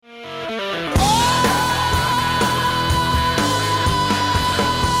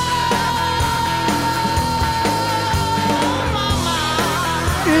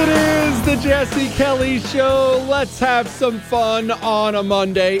Jesse Kelly Show. Let's have some fun on a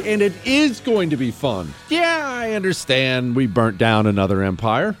Monday, and it is going to be fun. Yeah, I understand we burnt down another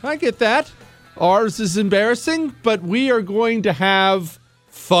empire. I get that. Ours is embarrassing, but we are going to have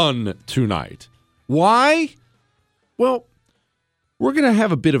fun tonight. Why? Well, we're going to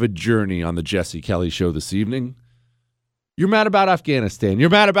have a bit of a journey on the Jesse Kelly Show this evening. You're mad about Afghanistan.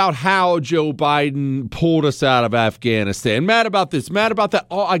 You're mad about how Joe Biden pulled us out of Afghanistan. Mad about this, mad about that.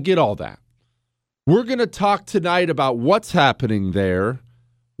 Oh, I get all that. We're going to talk tonight about what's happening there,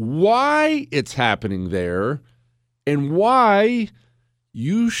 why it's happening there, and why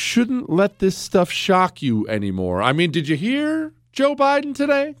you shouldn't let this stuff shock you anymore. I mean, did you hear Joe Biden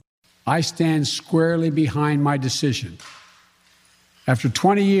today? I stand squarely behind my decision. After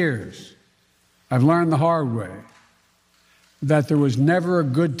 20 years, I've learned the hard way that there was never a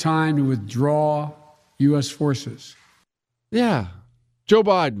good time to withdraw U.S. forces. Yeah. Joe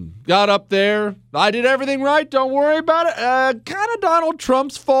Biden got up there. I did everything right. Don't worry about it. Kind of Donald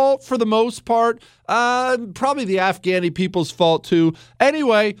Trump's fault for the most part. Probably the Afghani people's fault too.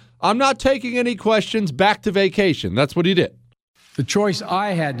 Anyway, I'm not taking any questions. Back to vacation. That's what he did. The choice I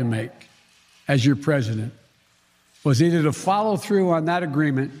had to make as your president was either to follow through on that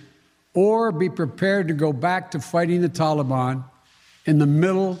agreement or be prepared to go back to fighting the Taliban in the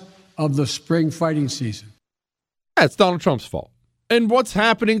middle of the spring fighting season. That's Donald Trump's fault. And what's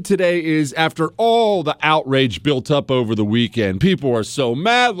happening today is after all the outrage built up over the weekend, people are so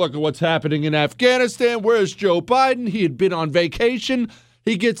mad. Look at what's happening in Afghanistan. Where's Joe Biden? He had been on vacation.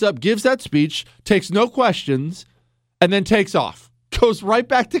 He gets up, gives that speech, takes no questions, and then takes off. Goes right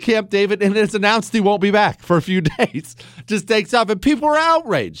back to Camp David, and it's announced he won't be back for a few days. Just takes off, and people are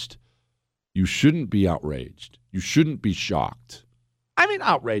outraged. You shouldn't be outraged. You shouldn't be shocked. I mean,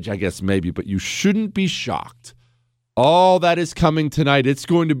 outrage, I guess, maybe, but you shouldn't be shocked. All that is coming tonight. It's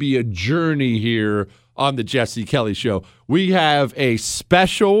going to be a journey here on the Jesse Kelly Show. We have a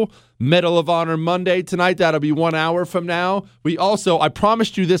special Medal of Honor Monday tonight. That'll be 1 hour from now. We also, I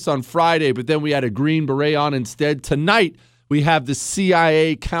promised you this on Friday, but then we had a Green Beret on instead. Tonight, we have the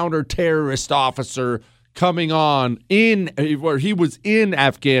CIA counter-terrorist officer coming on where he was in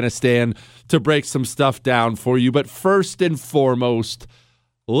Afghanistan to break some stuff down for you. But first and foremost,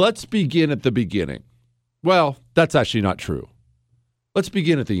 let's begin at the beginning. Well, that's actually not true. Let's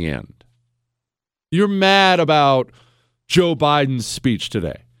begin at the end. You're mad about Joe Biden's speech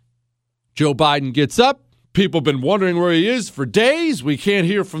today. Joe Biden gets up. People have been wondering where he is for days. We can't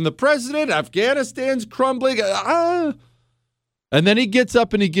hear from the president. Afghanistan's crumbling. And then he gets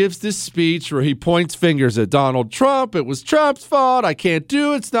up and he gives this speech where he points fingers at Donald Trump. It was Trump's fault. I can't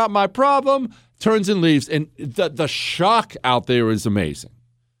do it. It's not my problem. Turns and leaves. And the shock out there is amazing.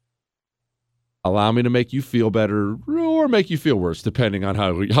 Allow me to make you feel better or make you feel worse, depending on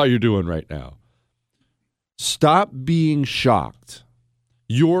how you're doing right now. Stop being shocked.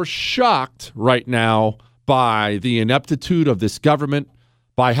 You're shocked right now by the ineptitude of this government,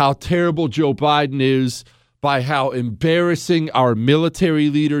 by how terrible Joe Biden is, by how embarrassing our military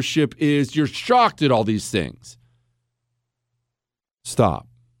leadership is. You're shocked at all these things. Stop.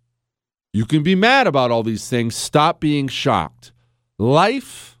 You can be mad about all these things. Stop being shocked.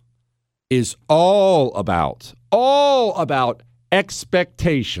 Life is all about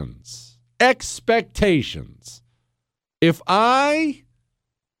expectations. Expectations. If I'm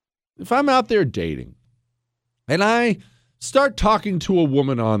out there dating and I start talking to a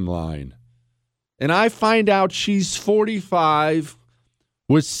woman online and I find out she's 45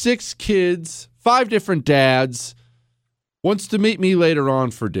 with 6 kids, 5 different dads, wants to meet me later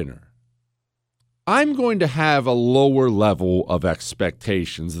on for dinner, I'm going to have a lower level of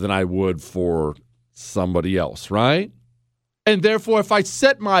expectations than I would for somebody else, right? And therefore, if I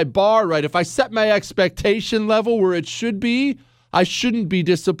set my bar right, if I set my expectation level where it should be, I shouldn't be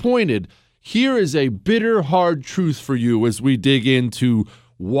disappointed. Here is a bitter, hard truth for you as we dig into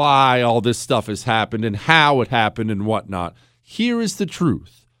why all this stuff has happened and how it happened and whatnot. Here is the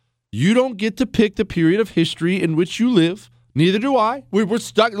truth. You don't get to pick the period of history in which you live. Neither do I. We're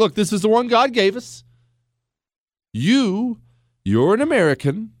stuck. Look, this is the one God gave us. You're an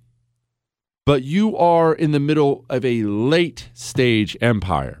American, but you are in the middle of a late stage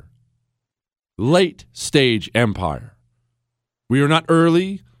empire. Late stage empire. We are not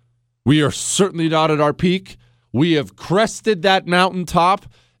early. We are certainly not at our peak. We have crested that mountaintop,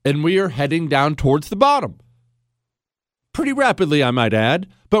 and we are heading down towards the bottom. Pretty rapidly, I might add,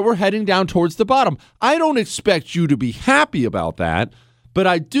 but we're heading down towards the bottom. I don't expect you to be happy about that, but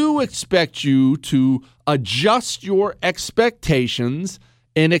I do expect you to adjust your expectations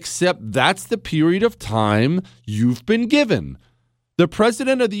and accept that's the period of time you've been given. The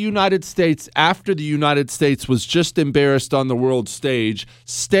president of the United States, after the United States was just embarrassed on the world stage,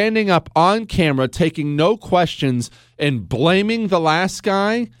 standing up on camera, taking no questions, and blaming the last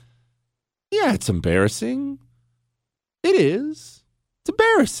guy. Yeah, it's embarrassing. It is. It's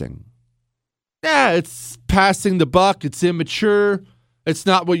embarrassing. Yeah, it's passing the buck. It's immature. It's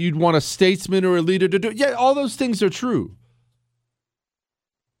not what you'd want a statesman or a leader to do. Yeah, all those things are true.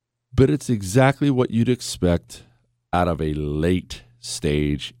 But it's exactly what you'd expect out of a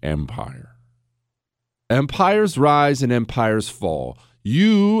late-stage empire. Empires rise and empires fall.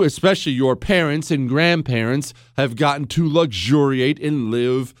 You, especially your parents and grandparents, have gotten to luxuriate and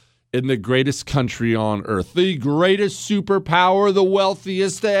live in the greatest country on earth, the greatest superpower, the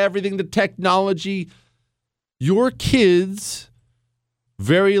wealthiest, everything, the technology. Your kids,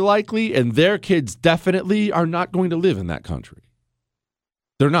 very likely, and their kids definitely, are not going to live in that country.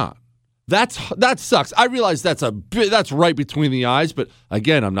 They're not. That sucks. I realize that's right between the eyes, but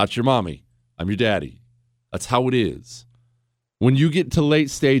again, I'm not your mommy. I'm your daddy. That's how it is. When you get to late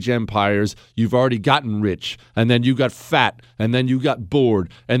stage empires, you've already gotten rich, and then you got fat, and then you got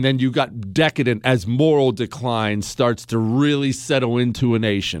bored, and then you got decadent as moral decline starts to really settle into a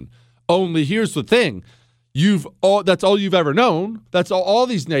nation. Only here's the thing. That's all you've ever known. That's all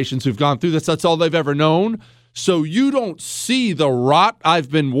these nations who've gone through this, that's all they've ever known. So you don't see the rot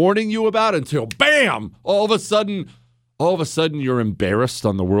I've been warning you about until, bam, all of a sudden you're embarrassed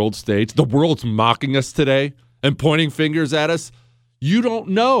on the world stage. The world's mocking us today and pointing fingers at us. You don't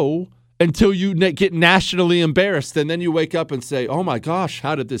know until you get nationally embarrassed, and then you wake up and say, oh my gosh,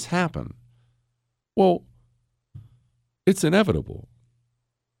 how did this happen? Well, it's inevitable.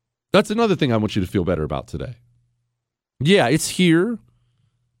 That's another thing I want you to feel better about today. Yeah, it's here,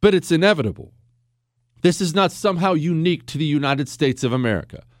 but it's inevitable. This is not somehow unique to the United States of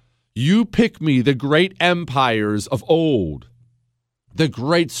America. You pick me the great empires of old, the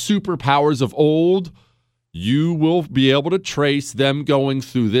great superpowers of old, you will be able to trace them going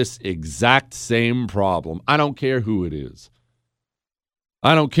through this exact same problem. I don't care who it is.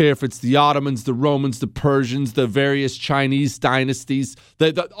 I don't care if it's the Ottomans, the Romans, the Persians, the various Chinese dynasties,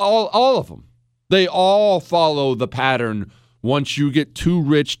 all of them. They all follow the pattern. Once you get too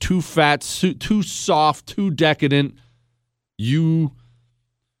rich, too fat, too soft, too decadent, you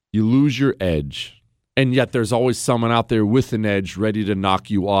lose your edge. And yet there's always someone out there with an edge ready to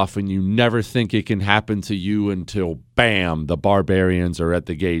knock you off, and you never think it can happen to you until, bam, the barbarians are at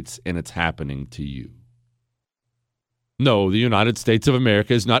the gates and it's happening to you. No, the United States of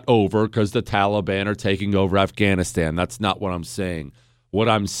America is not over because the Taliban are taking over Afghanistan. That's not what I'm saying. What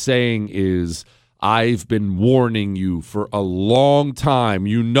I'm saying is I've been warning you for a long time.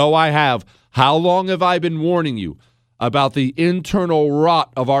 You know I have. How long have I been warning you about the internal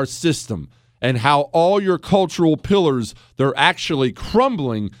rot of our system and how all your cultural pillars, they're actually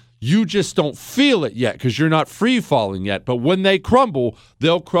crumbling? You just don't feel it yet because you're not free-falling yet. But when they crumble,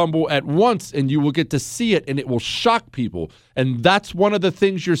 they'll crumble at once, and you will get to see it, and it will shock people. And that's one of the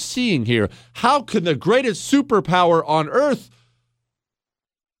things you're seeing here. How can the greatest superpower on earth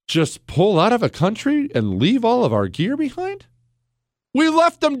just pull out of a country and leave all of our gear behind? We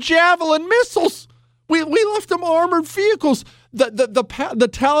left them Javelin missiles. We left them armored vehicles. The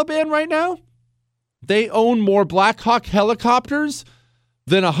Taliban right now, they own more Black Hawk helicopters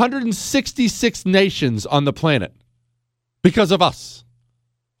than 166 nations on the planet because of us.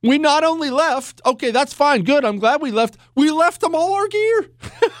 We not only left, okay, that's fine, good, I'm glad we left them all our gear.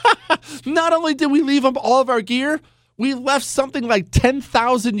 Not only did we leave them all of our gear, we left something like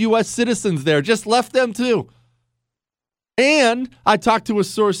 10,000 U.S. citizens there, just left them too. And I talked to a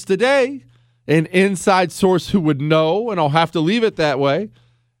source today, an inside source who would know, and I'll have to leave it that way,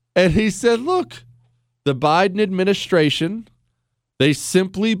 and he said, look, the Biden administration, they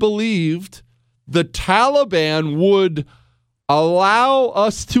simply believed the Taliban would allow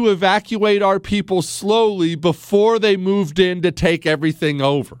us to evacuate our people slowly before they moved in to take everything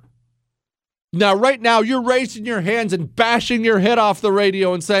over. Now, right now, you're raising your hands and bashing your head off the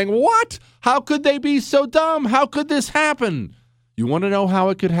radio and saying, what? How could they be so dumb? How could this happen? You want to know how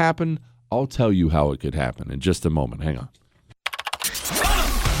it could happen? I'll tell you how it could happen in just a moment. Hang on.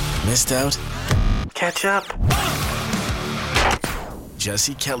 Missed out? Catch up.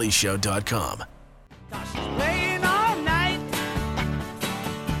 JesseKellyShow.com.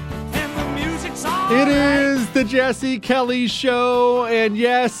 It is the Jesse Kelly Show, and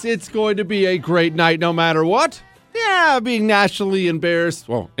yes, it's going to be a great night no matter what. Yeah, being nationally embarrassed,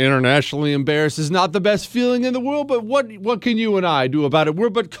 well, internationally embarrassed is not the best feeling in the world, but what can you and I do about it?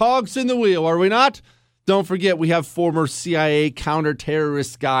 We're but cogs in the wheel, are we not? Don't forget, we have former CIA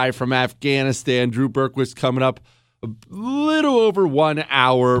counterterrorist guy from Afghanistan, Drew Berquist, coming up a little over 1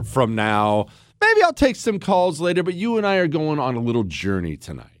 hour from now. Maybe I'll take some calls later, but you and I are going on a little journey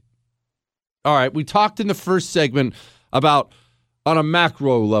tonight. All right, we talked in the first segment about, on a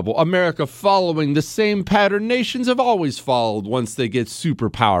macro level, America following the same pattern nations have always followed once they get super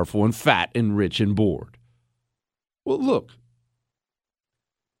powerful and fat and rich and bored. Well, look,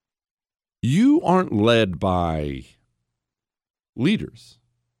 you aren't led by leaders.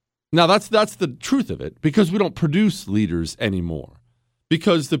 Now, that's the truth of it, because we don't produce leaders anymore.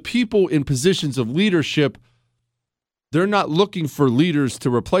 Because the people in positions of leadership, they're not looking for leaders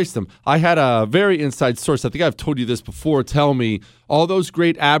to replace them. I had a very inside source, I think I've told you this before, tell me all those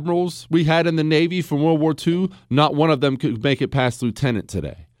great admirals we had in the Navy from World War II, not one of them could make it past lieutenant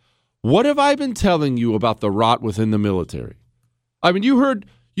today. What have I been telling you about the rot within the military? I mean, you heard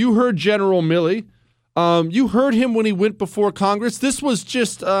General Milley. You heard him when he went before Congress. This was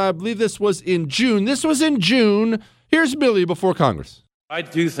just, I believe this was in June. This was in June. Here's Milley before Congress. I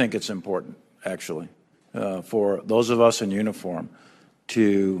do think it's important, actually, for those of us in uniform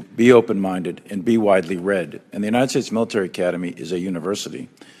to be open-minded and be widely read. And the United States Military Academy is a university.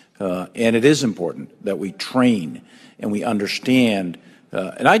 And it is important that we train and we understand.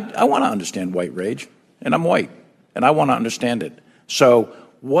 And I want to understand white rage, and I'm white, and I want to understand it. So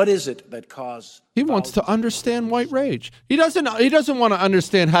what is it that caused? He wants to understand white rage. He doesn't want to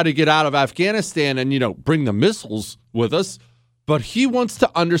understand how to get out of Afghanistan and, bring the missiles with us. But he wants to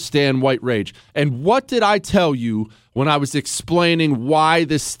understand white rage. And what did I tell you when I was explaining why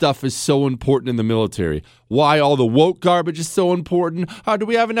this stuff is so important in the military? Why all the woke garbage is so important? Do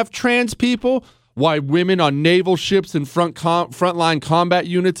we have enough trans people? Why women on naval ships and frontline combat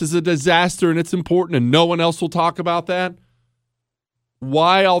units is a disaster and it's important and no one else will talk about that?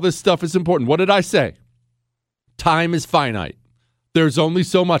 Why all this stuff is important? What did I say? Time is finite. There's only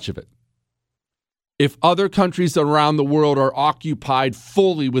so much of it. If other countries around the world are occupied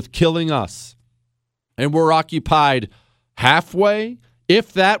fully with killing us, and we're occupied halfway,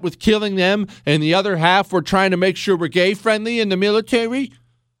 if that, with killing them, and the other half we're trying to make sure we're gay-friendly in the military,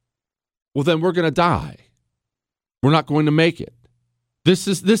 well, then we're going to die. We're not going to make it.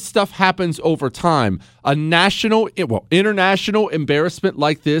 This stuff happens over time. A international embarrassment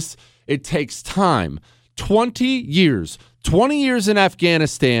like this, it takes time. 20 years in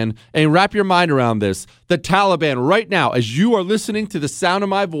Afghanistan, and wrap your mind around this. The Taliban right now, as you are listening to the sound of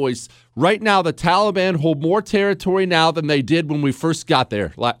my voice, right now the Taliban hold more territory now than they did when we first got there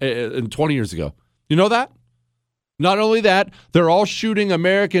 20 years ago. You know that? Not only that, they're all shooting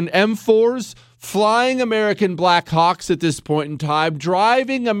American M4s, flying American Black Hawks at this point in time,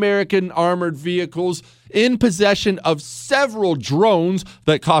 driving American armored vehicles, in possession of several drones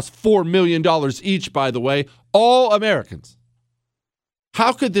that cost $4 million each, by the way, all Americans.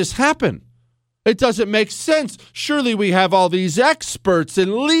 How could this happen? It doesn't make sense. Surely we have all these experts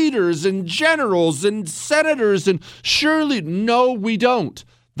and leaders and generals and senators, and surely, no, we don't.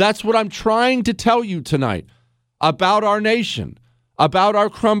 That's what I'm trying to tell you tonight about our nation, about our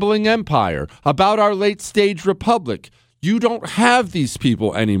crumbling empire, about our late-stage republic. You don't have these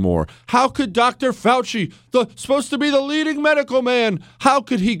people anymore. How could Dr. Fauci, supposed to be the leading medical man, how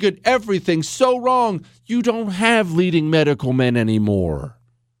could he get everything so wrong? You don't have leading medical men anymore.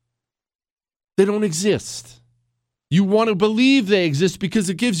 They don't exist. You want to believe they exist because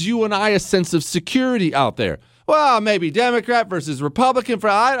it gives you and I a sense of security out there. Well, maybe Democrat versus Republican,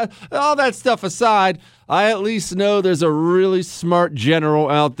 all that stuff aside, I at least know there's a really smart general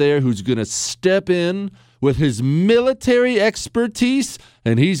out there who's going to step in with his military expertise,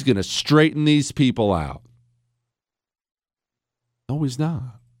 and he's going to straighten these people out. No, he's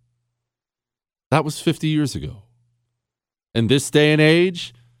not. That was 50 years ago. In this day and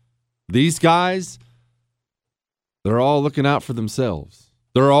age, these guys, they're all looking out for themselves.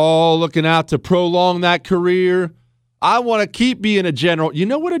 They're all looking out to prolong that career. I want to keep being a general. You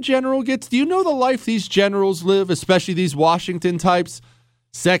know what a general gets? Do you know the life these generals live, especially these Washington types?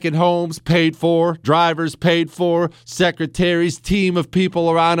 Second homes paid for, drivers paid for, secretaries, team of people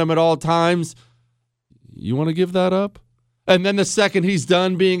around him at all times. You want to give that up? And then the second he's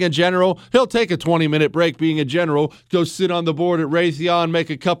done being a general, he'll take a 20-minute break being a general, go sit on the board at Raytheon, make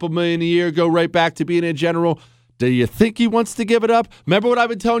a couple million a year, go right back to being a general. Do you think he wants to give it up? Remember what I've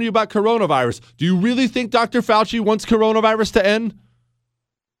been telling you about coronavirus. Do you really think Dr. Fauci wants coronavirus to end?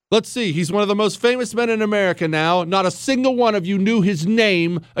 Let's see. He's one of the most famous men in America now. Not a single one of you knew his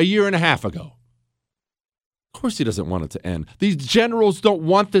name a year and a half ago. Of course he doesn't want it to end. These generals don't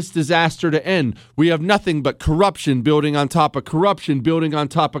want this disaster to end. We have nothing but corruption building on top of corruption, building on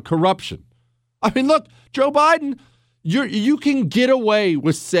top of corruption. I mean, look, Joe Biden, You can get away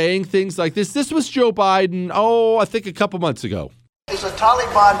with saying things like this. This was Joe Biden, I think a couple months ago. Is a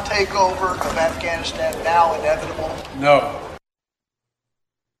Taliban takeover of Afghanistan now inevitable? No,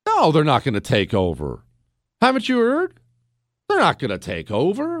 they're not going to take over. Haven't you heard? They're not going to take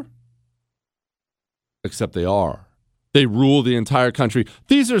over. Except they are. They rule the entire country.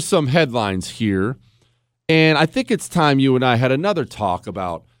 These are some headlines here. And I think it's time you and I had another talk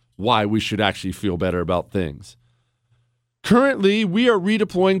about why we should actually feel better about things. Currently, we are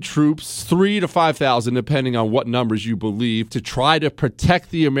redeploying troops, 3,000 to 5,000, depending on what numbers you believe, to try to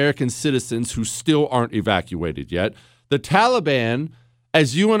protect the American citizens who still aren't evacuated yet. The Taliban,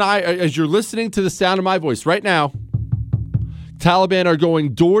 as you're listening to the sound of my voice right now, Taliban are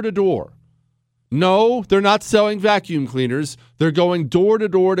going door to door. No, they're not selling vacuum cleaners. They're going door to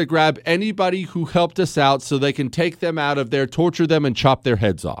door to grab anybody who helped us out so they can take them out of there, torture them, and chop their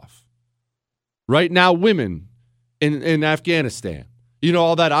heads off. Right now, women in Afghanistan, you know,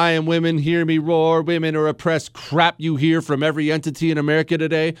 all that I am women, hear me roar, women are oppressed crap you hear from every entity in America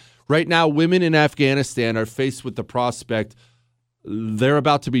today. Right now, women in Afghanistan are faced with the prospect they're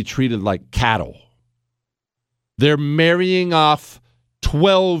about to be treated like cattle. They're marrying off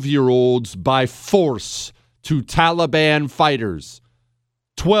 12-year-olds by force to Taliban fighters.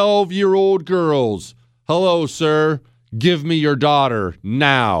 12-year-old girls. Hello, sir. Give me your daughter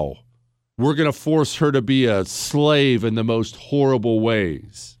now. We're going to force her to be a slave in the most horrible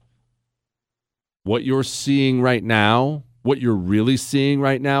ways. What you're seeing right now, what you're really seeing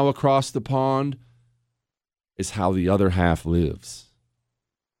right now across the pond, is how the other half lives.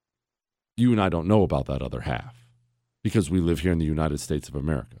 You and I don't know about that other half because we live here in the United States of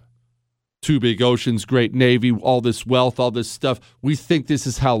America. Two big oceans, great Navy, all this wealth, all this stuff. We think this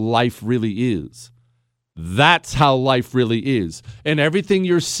is how life really is. That's how life really is. And everything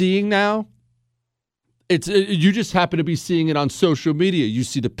you're seeing now, you just happen to be seeing it on social media. You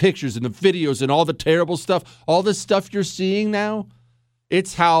see the pictures and the videos and all the terrible stuff. All this stuff you're seeing now,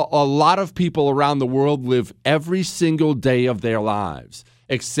 it's how a lot of people around the world live every single day of their lives,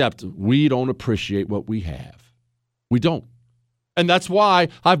 except we don't appreciate what we have. We don't. And that's why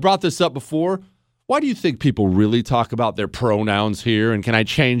I've brought this up before. Why do you think people really talk about their pronouns here and can I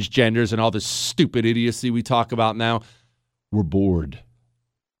change genders and all this stupid idiocy we talk about now? We're bored.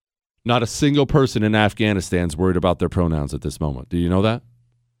 Not a single person in Afghanistan is worried about their pronouns at this moment. Do you know that?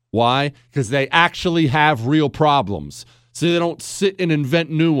 Why? Because they actually have real problems. So they don't sit and invent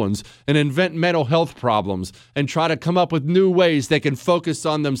new ones and invent mental health problems and try to come up with new ways they can focus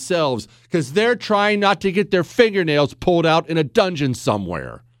on themselves because they're trying not to get their fingernails pulled out in a dungeon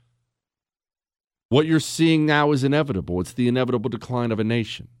somewhere. What you're seeing now is inevitable. It's the inevitable decline of a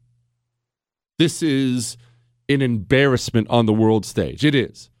nation. This is an embarrassment on the world stage. It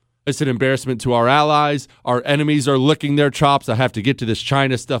is. It's an embarrassment to our allies. Our enemies are licking their chops. I have to get to this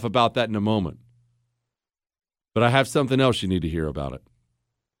China stuff about that in a moment. But I have something else you need to hear about it.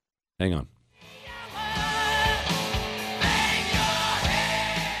 Hang on.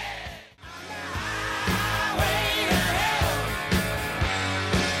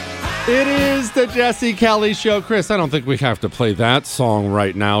 It is the Jesse Kelly Show. Chris, I don't think we have to play that song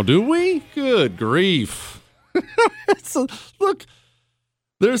right now, do we? Good grief. Look,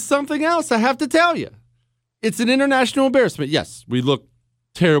 there's something else I have to tell you. It's an international embarrassment. Yes, we look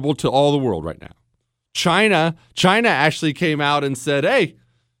terrible to all the world right now. China actually came out and said, hey,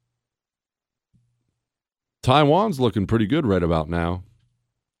 Taiwan's looking pretty good right about now.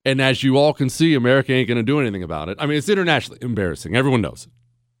 And as you all can see, America ain't going to do anything about it. I mean, it's internationally embarrassing. Everyone knows it.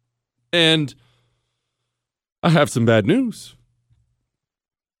 And I have some bad news.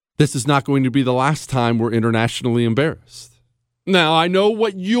 This is not going to be the last time we're internationally embarrassed. Now, I know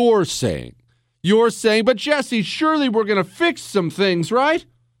what you're saying. You're saying, but Jesse, surely we're going to fix some things, right?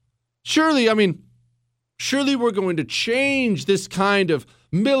 Surely we're going to change this kind of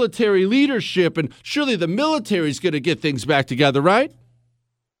military leadership, and surely the military is going to get things back together, right?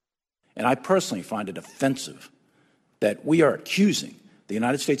 And I personally find it offensive that we are accusing the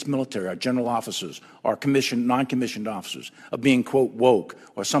United States military, our general officers, our non-commissioned officers, of being, quote, woke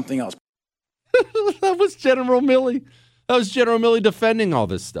or something else. That was General Milley. That was General Milley defending all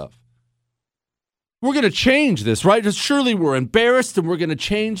this stuff. We're going to change this, right? Surely we're embarrassed and we're going to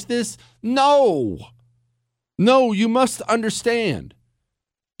change this? No, you must understand.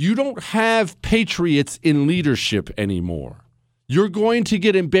 You don't have patriots in leadership anymore. You're going to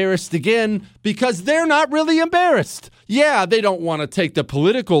get embarrassed again because they're not really embarrassed. Yeah, they don't want to take the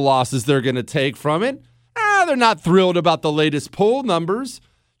political losses they're going to take from it. They're not thrilled about the latest poll numbers.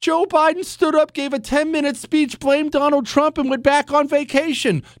 Joe Biden stood up, gave a 10-minute speech, blamed Donald Trump, and went back on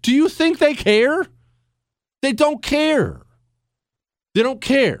vacation. Do you think they care? They don't care. They don't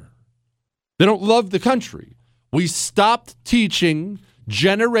care. They don't love the country. We stopped teaching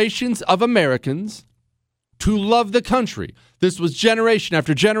generations of Americans to love the country. This was generation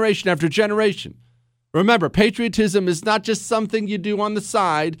after generation after generation. Remember, patriotism is not just something you do on the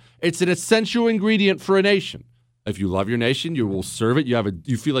side. It's an essential ingredient for a nation. If you love your nation, you will serve it.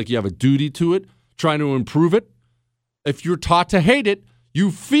 You feel like you have a duty to it, trying to improve it. If you're taught to hate it, you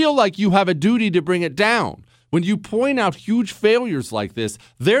feel like you have a duty to bring it down. When you point out huge failures like this,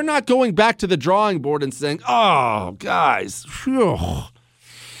 they're not going back to the drawing board and saying, oh, guys, phew,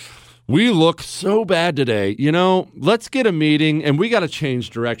 we look so bad today. You know, let's get a meeting, and we got to change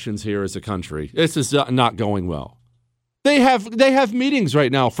directions here as a country. This is not going well. They have meetings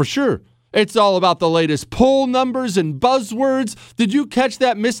right now, for sure. It's all about the latest poll numbers and buzzwords. Did you catch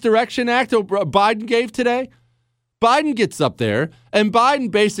that misdirection act Biden gave today? Biden gets up there, and Biden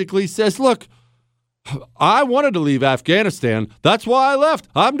basically says, look, I wanted to leave Afghanistan. That's why I left.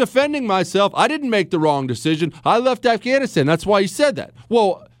 I'm defending myself. I didn't make the wrong decision. I left Afghanistan. That's why he said that.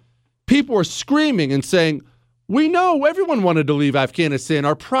 Well, people are screaming and saying, we know everyone wanted to leave Afghanistan.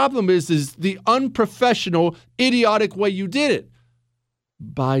 Our problem is the unprofessional, idiotic way you did it.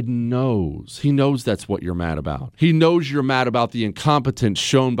 Biden knows. He knows that's what you're mad about. He knows you're mad about the incompetence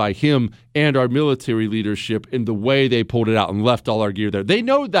shown by him and our military leadership in the way they pulled it out and left all our gear there. They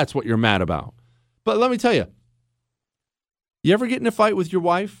know that's what you're mad about. But let me tell you, you ever get in a fight with your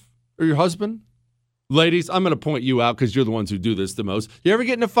wife or your husband? Ladies, I'm going to point you out because you're the ones who do this the most. You ever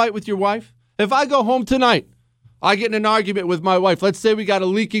get in a fight with your wife? If I go home tonight, I get in an argument with my wife. Let's say we got a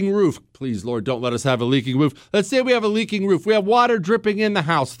leaking roof. Please, Lord, don't let us have a leaking roof. Let's say we have a leaking roof. We have water dripping in the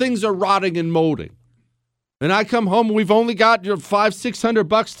house. Things are rotting and molding. And I come home and we've only got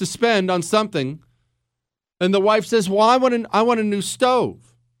 $500-600 to spend on something. And the wife says, well, I want a new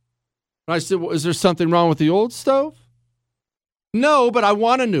stove. And I said, well, is there something wrong with the old stove? No, but I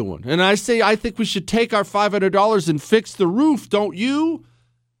want a new one. And I say, I think we should take our $500 and fix the roof, don't you?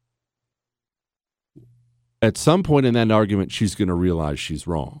 At some point in that argument, she's going to realize she's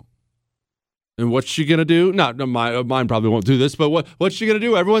wrong. And what's she going to do? No, mine probably won't do this, but what's she going to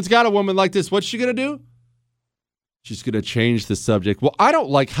do? Everyone's got a woman like this. What's she going to do? She's going to change the subject. Well, I don't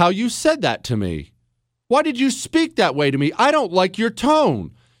like how you said that to me. Why did you speak that way to me? I don't like your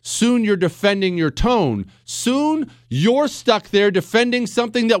tone. Soon you're defending your tone. Soon you're stuck there defending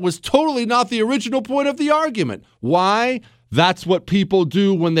something that was totally not the original point of the argument. Why? That's what people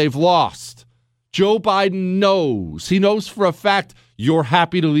do when they've lost. Joe Biden knows. He knows for a fact you're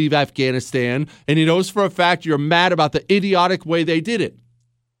happy to leave Afghanistan, and he knows for a fact you're mad about the idiotic way they did it.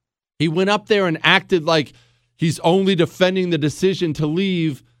 He went up there and acted like he's only defending the decision to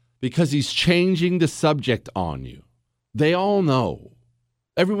leave because he's changing the subject on you. They all know.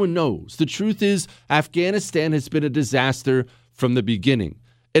 Everyone knows. The truth is, Afghanistan has been a disaster from the beginning.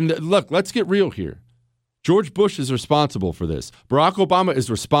 And look, let's get real here. George Bush is responsible for this. Barack Obama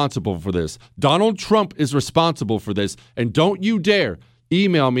is responsible for this. Donald Trump is responsible for this. And don't you dare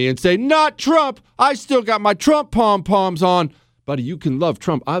email me and say, not Trump. I still got my Trump pom-poms on. Buddy, you can love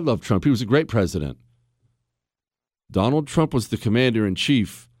Trump. I love Trump. He was a great president. Donald Trump was the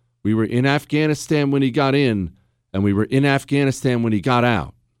commander-in-chief. We were in Afghanistan when he got in, and we were in Afghanistan when he got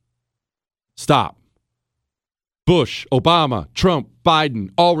out. Stop. Bush, Obama, Trump, Biden,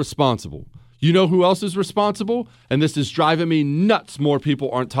 all responsible. You know who else is responsible? And this is driving me nuts. More people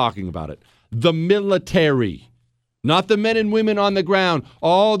aren't talking about it. The military. Not the men and women on the ground.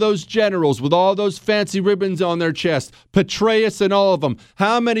 All those generals with all those fancy ribbons on their chest. Petraeus and all of them.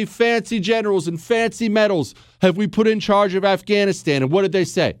 How many fancy generals and fancy medals have we put in charge of Afghanistan? And what did they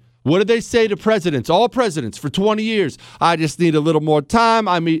say? What did they say to presidents, all presidents for 20 years? I just need a little more time.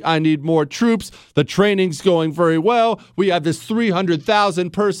 I need more troops. The training's going very well. We have this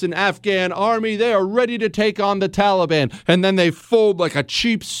 300,000 person Afghan army. They are ready to take on the Taliban. And then they fold like a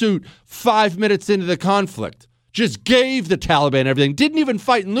cheap suit 5 minutes into the conflict. Just gave the Taliban everything. Didn't even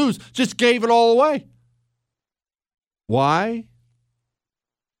fight and lose. Just gave it all away. Why?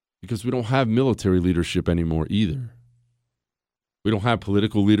 Because we don't have military leadership anymore either. We don't have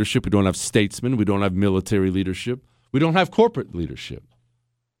political leadership. We don't have statesmen. We don't have military leadership. We don't have corporate leadership.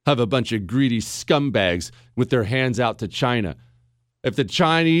 Have a bunch of greedy scumbags with their hands out to China. If the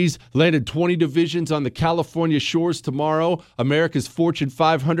Chinese landed 20 divisions on the California shores tomorrow, America's Fortune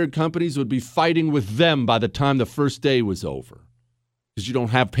 500 companies would be fighting with them by the time the first day was over. Because you don't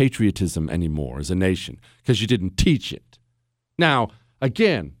have patriotism anymore as a nation. Because you didn't teach it. Now,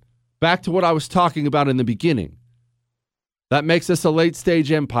 again, back to what I was talking about in the beginning. That makes us a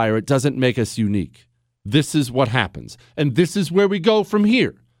late-stage empire. It doesn't make us unique. This is what happens. And this is where we go from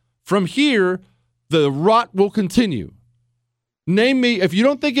here. From here, the rot will continue. Name me, if you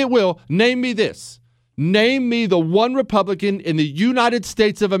don't think it will, name me this. Name me the one Republican in the United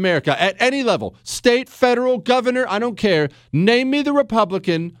States of America at any level, state, federal, governor, I don't care. Name me the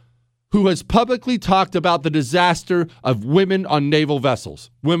Republican who has publicly talked about the disaster of women on naval vessels,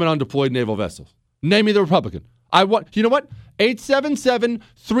 women on deployed naval vessels. Name me the Republican. You know what?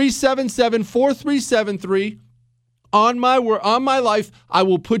 877-377-4373. On my life, I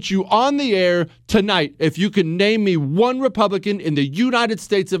will put you on the air tonight if you can name me one Republican in the United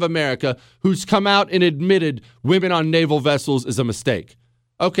States of America who's come out and admitted women on naval vessels is a mistake.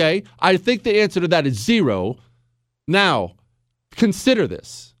 Okay, I think the answer to that is zero. Now, consider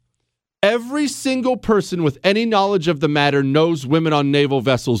this. Every single person with any knowledge of the matter knows women on naval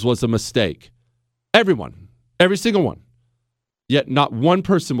vessels was a mistake. Everyone. Every single one. Yet not one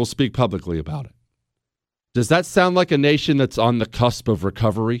person will speak publicly about it. Does that sound like a nation that's on the cusp of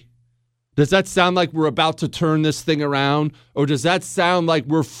recovery? Does that sound like we're about to turn this thing around? Or does that sound like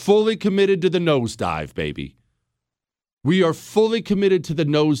we're fully committed to the nosedive, baby? We are fully committed to the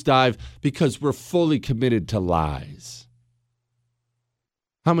nosedive because we're fully committed to lies.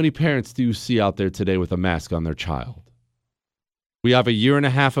 How many parents do you see out there today with a mask on their child? We have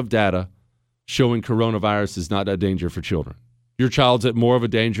 1.5 years of data showing coronavirus is not a danger for children. Your child's at more of a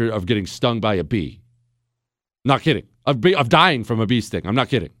danger of getting stung by a bee. Not kidding. Of dying from a bee sting. I'm not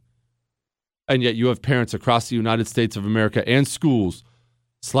kidding. And yet you have parents across the United States of America and schools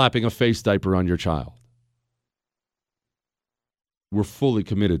slapping a face diaper on your child. We're fully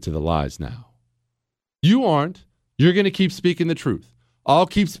committed to the lies now. You aren't. You're going to keep speaking the truth. I'll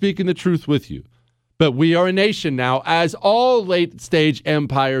keep speaking the truth with you. But we are a nation now, as all late-stage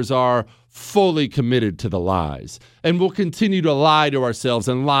empires are, fully committed to the lies. And we'll continue to lie to ourselves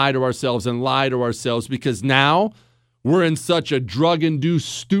and lie to ourselves and lie to ourselves because now we're in such a drug-induced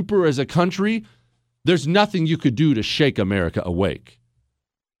stupor as a country, there's nothing you could do to shake America awake.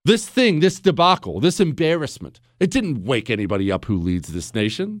 This thing, this debacle, this embarrassment, it didn't wake anybody up who leads this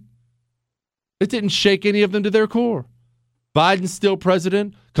nation. It didn't shake any of them to their core. Biden's still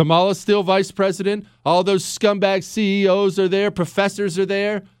president. Kamala's still vice president. All those scumbag CEOs are there. Professors are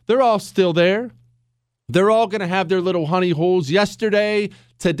there. They're all still there. They're all going to have their little honey holes yesterday,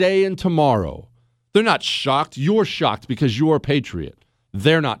 today, and tomorrow. They're not shocked. You're shocked because you're a patriot.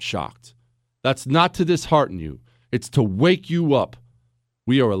 They're not shocked. That's not to dishearten you. It's to wake you up.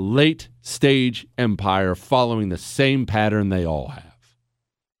 We are a late-stage empire following the same pattern they all have.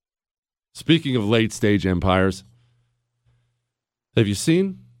 Speaking of late-stage empires, have you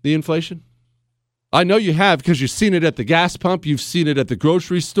seen the inflation? I know you have because you've seen it at the gas pump. You've seen it at the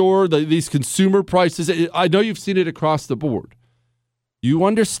grocery store, these consumer prices. I know you've seen it across the board. You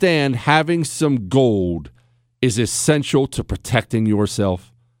understand having some gold is essential to protecting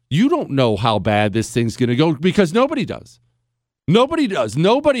yourself. You don't know how bad this thing's going to go because nobody does. Nobody does.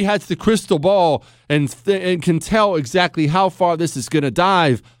 Nobody has the crystal ball and can tell exactly how far this is going to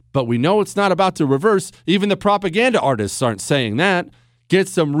dive. But we know it's not about to reverse. Even the propaganda artists aren't saying that. Get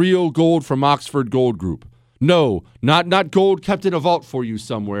some real gold from Oxford Gold Group. No, not gold kept in a vault for you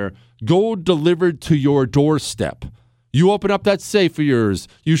somewhere. Gold delivered to your doorstep. You open up that safe of yours,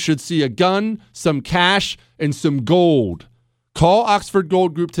 you should see a gun, some cash, and some gold. Call Oxford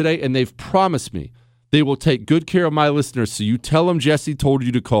Gold Group today, and they've promised me they will take good care of my listeners, so you tell them Jesse told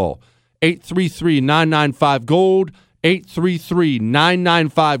you to call. 833-995-GOLD.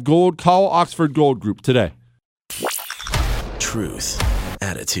 833-995-GOLD. Call Oxford Gold Group today. Truth,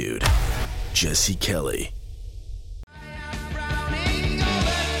 attitude, Jesse Kelly.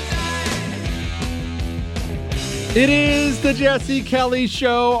 It is the Jesse Kelly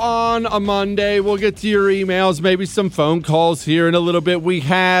Show on a Monday. We'll get to your emails, maybe some phone calls here in a little bit. We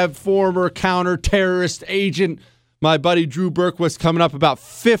have former counter-terrorist agent my buddy Drew Berquist coming up about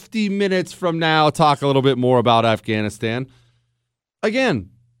 50 minutes from now. Talk a little bit more about Afghanistan. Again,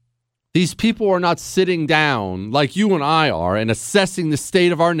 these people are not sitting down like you and I are and assessing the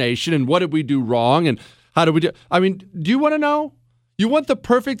state of our nation and what did we do wrong and how did we do. I mean, do you want to know? You want the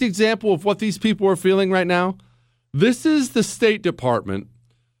perfect example of what these people are feeling right now? This is the State Department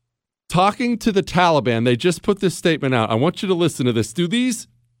talking to the Taliban. They just put this statement out. I want you to listen to this.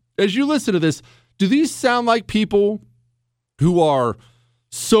 As you listen to this, do these sound like people who are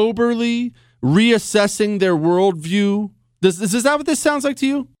soberly reassessing their worldview? Is that what this sounds like to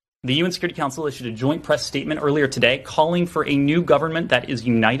you? The UN Security Council issued a joint press statement earlier today calling for a new government that is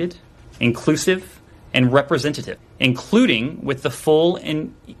united, inclusive, and representative, including with the full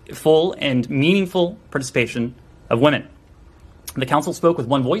and meaningful participation of women. The Council spoke with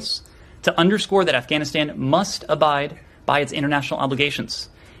one voice to underscore that Afghanistan must abide by its international obligations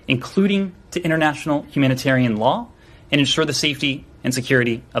including to international humanitarian law, and ensure the safety and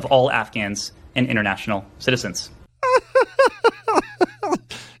security of all Afghans and international citizens.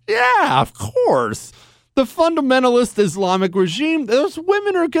 Yeah, of course. The fundamentalist Islamic regime, those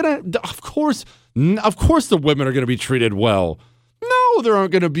women are going to, of course the women are going to be treated well. No, there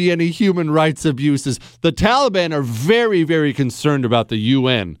aren't going to be any human rights abuses. The Taliban are very, very concerned about the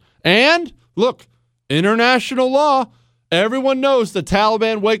UN. And, look, international law. Everyone knows the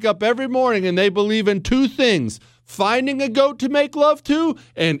Taliban wake up every morning and they believe in two things: finding a goat to make love to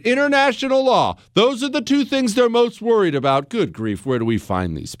and international law. Those are the two things they're most worried about. Good grief, where do we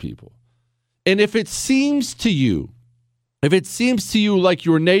find these people? And if it seems to you like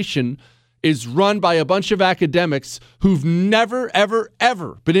your nation is run by a bunch of academics who've never, ever,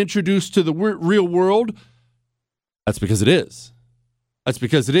 ever been introduced to the real world, that's because it is. That's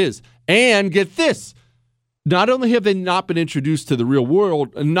because it is. And get this, not only have they not been introduced to the real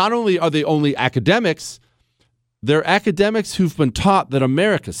world, not only are they only academics, they're academics who've been taught that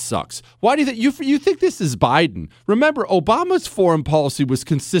America sucks. Why do you think you think this is Biden? Remember, Obama's foreign policy was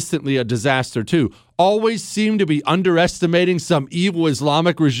consistently a disaster too. Always seemed to be underestimating some evil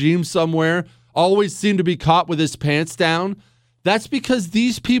Islamic regime somewhere. Always seemed to be caught with his pants down. That's because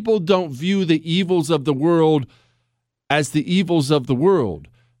these people don't view the evils of the world as the evils of the world.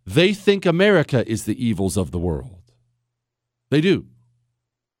 They think America is the evils of the world. They do.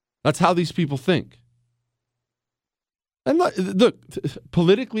 That's how these people think. And look,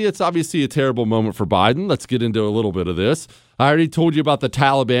 politically, it's obviously a terrible moment for Biden. Let's get into a little bit of this. I already told you about the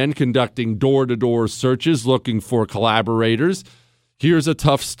Taliban conducting door-to-door searches looking for collaborators. Here's a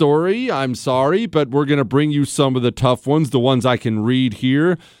tough story. I'm sorry, but we're going to bring you some of the tough ones, the ones I can read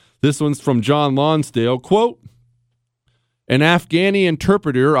here. This one's from John Lonsdale. Quote, "An Afghani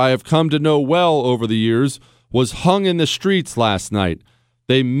interpreter I have come to know well over the years was hung in the streets last night.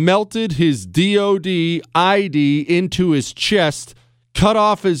 They melted his DOD ID into his chest, cut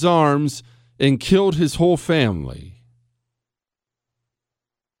off his arms, and killed his whole family."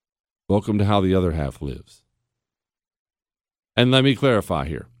 Welcome to how the other half lives. And let me clarify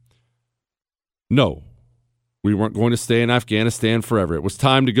here. No, we weren't going to stay in Afghanistan forever. It was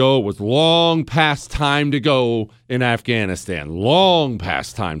time to go. It was long past time to go in Afghanistan. Long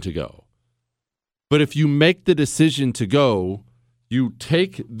past time to go. But if you make the decision to go, you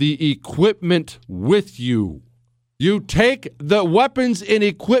take the equipment with you. You take the weapons and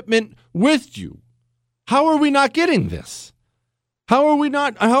equipment with you. How are we not getting this? How are we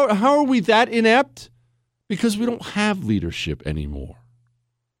that inept? Because we don't have leadership anymore.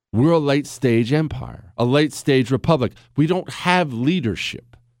 We're a late stage empire, a late stage republic. We don't have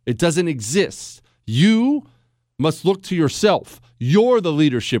leadership. It doesn't exist. You must look to yourself. You're the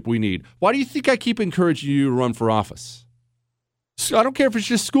leadership we need. Why do you think I keep encouraging you to run for office? I don't care if it's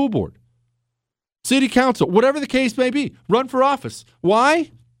just school board, city council, whatever the case may be. Run for office.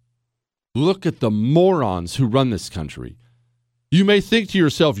 Why? Look at the morons who run this country. You may think to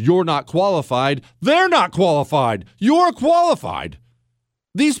yourself, you're not qualified. They're not qualified. You're qualified.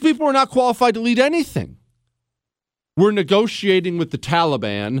 These people are not qualified to lead anything. We're negotiating with the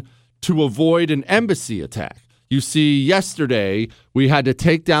Taliban to avoid an embassy attack. You see, yesterday, we had to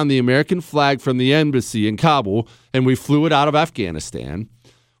take down the American flag from the embassy in Kabul, and we flew it out of Afghanistan.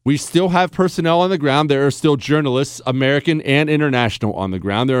 We still have personnel on the ground. There are still journalists, American and international, on the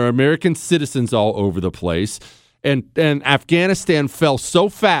ground. There are American citizens all over the place. And Afghanistan fell so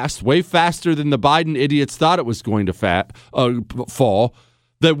fast, way faster than the Biden idiots thought it was going to fall,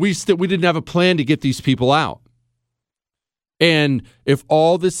 that we didn't have a plan to get these people out. And if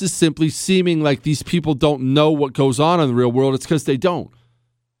all this is simply seeming like these people don't know what goes on in the real world, it's because they don't.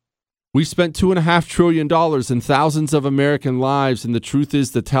 We spent $2.5 trillion in thousands of American lives, and the truth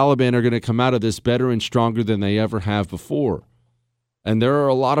is the Taliban are going to come out of this better and stronger than they ever have before. And there are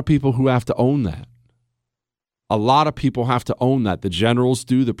a lot of people who have to own that. A lot of people have to own that. The generals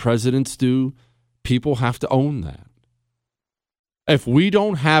do, the presidents do. People have to own that. If we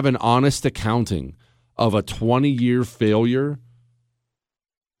don't have an honest accounting of a 20-year failure,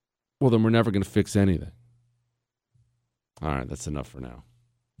 well, then we're never going to fix anything. All right, that's enough for now.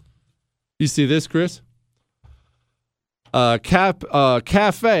 You see this, Chris? Cafe.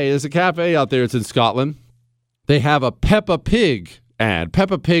 There's a cafe out there. It's in Scotland. They have a Peppa Pig ad.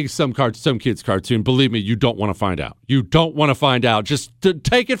 Peppa Pig, some kid's cartoon. Believe me, you don't want to find out. You don't want to find out. Just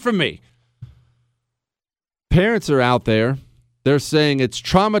take it from me. Parents are out there. They're saying it's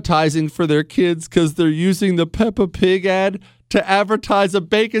traumatizing for their kids because they're using the Peppa Pig ad to advertise a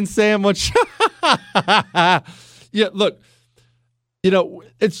bacon sandwich. Yeah, look,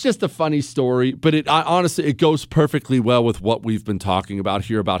 It's just a funny story, but honestly, it goes perfectly well with what we've been talking about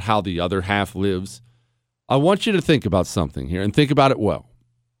here about how the other half lives. I want you to think about something here and think about it well.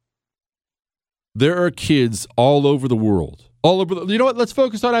 There are kids all over the world. You know what? Let's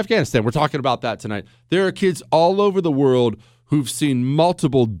focus on Afghanistan. We're talking about that tonight. There are kids all over the world who've seen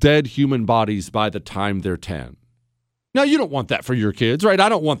multiple dead human bodies by the time they're 10. Now, you don't want that for your kids, right? I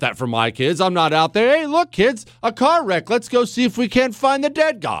don't want that for my kids. I'm not out there, hey, look, kids, a car wreck. Let's go see if we can't find the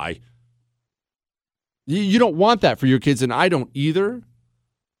dead guy. You don't want that for your kids, and I don't either.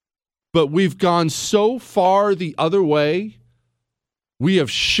 But we've gone so far the other way. We have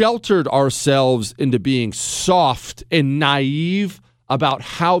sheltered ourselves into being soft and naive about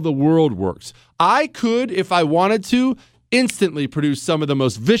how the world works. I could, if I wanted to, instantly produce some of the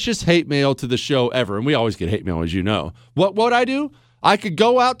most vicious hate mail to the show ever. And we always get hate mail, as you know. What would I do? I could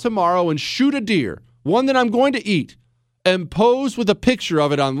go out tomorrow and shoot a deer, one that I'm going to eat, and pose with a picture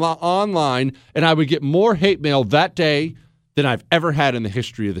of it online, and I would get more hate mail that day than I've ever had in the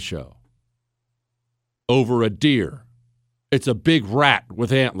history of the show. Over a deer. It's a big rat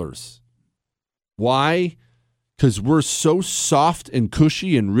with antlers. Why? Because we're so soft and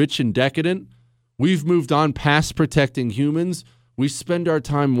cushy and rich and decadent. We've moved on past protecting humans. We spend our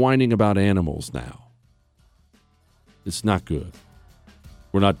time whining about animals now. It's not good.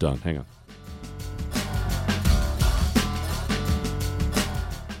 We're not done. Hang on.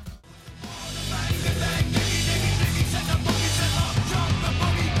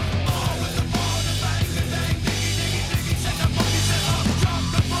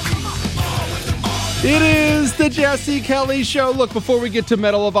 It is the Jesse Kelly Show. Look, before we get to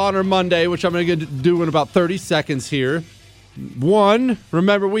Medal of Honor Monday, which I'm going to do in about 30 seconds here. One,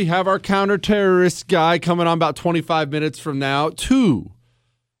 remember we have our counter-terrorist guy coming on about 25 minutes from now. Two,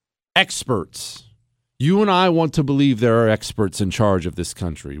 experts. You and I want to believe there are experts in charge of this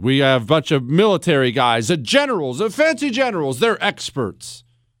country. We have a bunch of military guys, generals, fancy generals. They're experts.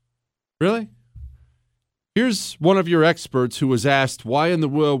 Really? Here's one of your experts who was asked why in the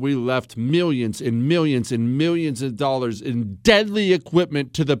world we left millions and millions and millions of dollars in deadly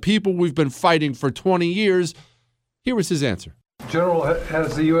equipment to the people we've been fighting for 20 years. Here was his answer. General,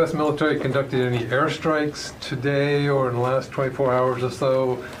 has the U.S. military conducted any airstrikes today or in the last 24 hours or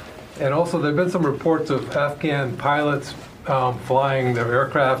so? And also, there have been some reports of Afghan pilots flying their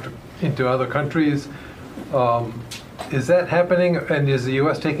aircraft into other countries. Is that happening, and is the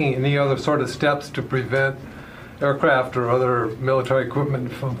U.S. taking any other sort of steps to prevent aircraft or other military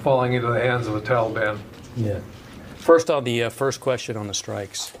equipment from falling into the hands of the Taliban? Yeah. First, on the first question on the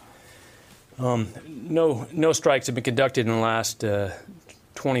strikes. No strikes have been conducted in the last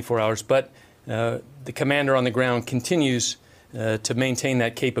 24 hours, but the commander on the ground continues to maintain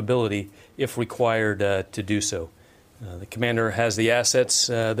that capability if required to do so. The commander has the assets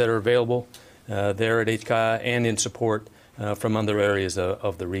that are available there at HKIA and in support from other areas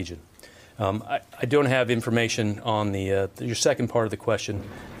of the region. I don't have information on your second part of the question,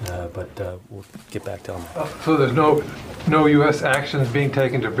 but we'll get back to that. So there's no U.S. actions being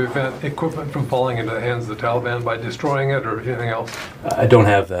taken to prevent equipment from falling into the hands of the Taliban by destroying it or anything else? I don't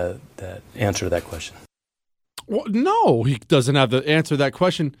have that answer to that question. Well, no, he doesn't have the answer to that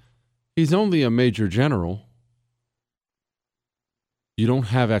question. He's only a major general. You don't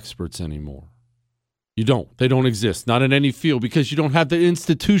have experts anymore. You don't. They don't exist. Not in any field because you don't have the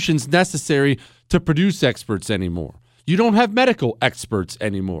institutions necessary to produce experts anymore. You don't have medical experts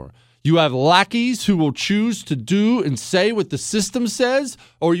anymore. You have lackeys who will choose to do and say what the system says,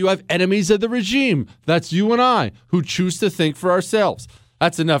 or you have enemies of the regime. That's you and I who choose to think for ourselves.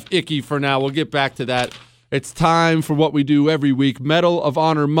 That's enough icky for now. We'll get back to that. It's time for what we do every week, Medal of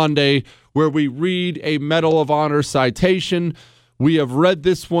Honor Monday, where we read a Medal of Honor citation. We have read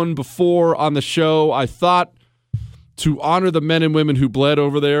this one before on the show. I thought to honor the men and women who bled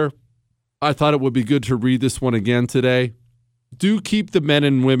over there, I thought it would be good to read this one again today. Do keep the men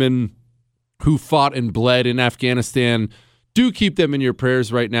and women who fought and bled in Afghanistan, do keep them in your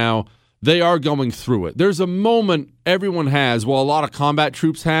prayers right now. They are going through it. There's a moment everyone has, well, a lot of combat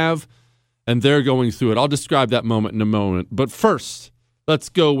troops have, and they're going through it. I'll describe that moment in a moment. But first, let's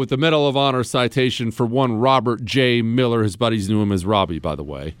go with the Medal of Honor citation for one Robert J. Miller. His buddies knew him as Robbie, by the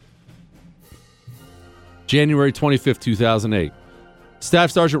way. January 25th, 2008.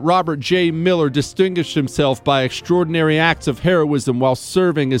 Staff Sergeant Robert J. Miller distinguished himself by extraordinary acts of heroism while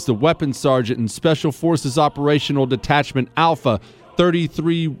serving as the weapons sergeant in Special Forces Operational Detachment Alpha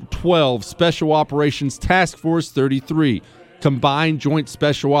 3312, Special Operations Task Force 33, Combined Joint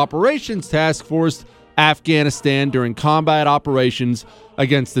Special Operations Task Force Afghanistan during combat operations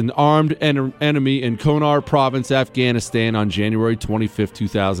against an armed enemy in Kunar Province, Afghanistan on January 25,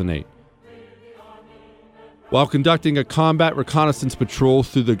 2008. While conducting a combat reconnaissance patrol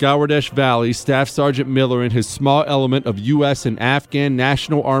through the Gawrdesh Valley, Staff Sergeant Miller and his small element of U.S. and Afghan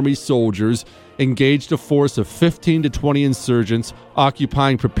National Army soldiers engaged a force of 15 to 20 insurgents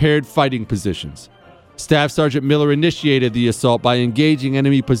occupying prepared fighting positions. Staff Sergeant Miller initiated the assault by engaging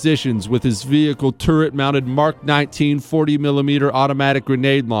enemy positions with his vehicle turret-mounted Mark 19 40mm automatic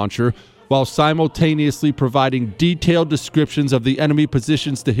grenade launcher, while simultaneously providing detailed descriptions of the enemy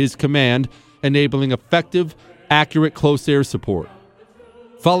positions to his command, enabling effective, accurate close air support.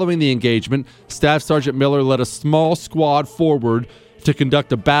 Following the engagement, Staff Sergeant Miller led a small squad forward to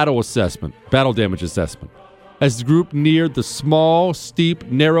conduct a battle damage assessment. As the group neared the small, steep,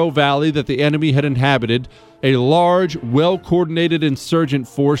 narrow valley that the enemy had inhabited, a large, well-coordinated insurgent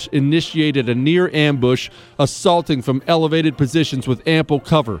force initiated a near ambush, assaulting from elevated positions with ample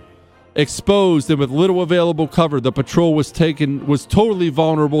cover. Exposed and with little available cover, the patrol was totally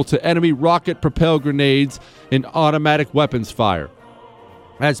vulnerable to enemy rocket-propelled grenades and automatic weapons fire.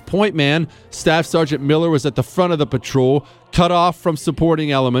 As point man, Staff Sergeant Miller was at the front of the patrol, cut off from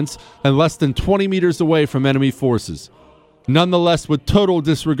supporting elements and less than 20 meters away from enemy forces. Nonetheless, with total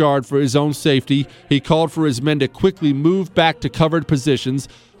disregard for his own safety, he called for his men to quickly move back to covered positions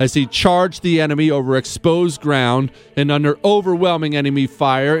as he charged the enemy over exposed ground and under overwhelming enemy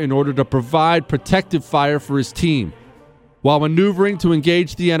fire in order to provide protective fire for his team. While maneuvering to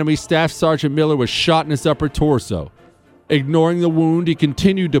engage the enemy, Staff Sergeant Miller was shot in his upper torso. Ignoring the wound, he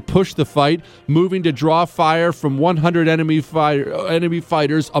continued to push the fight, moving to draw fire from 100 enemy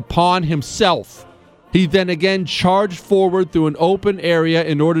fighters upon himself. He then again charged forward through an open area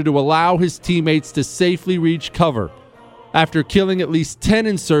in order to allow his teammates to safely reach cover. After killing at least 10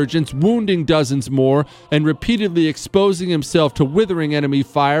 insurgents, wounding dozens more, and repeatedly exposing himself to withering enemy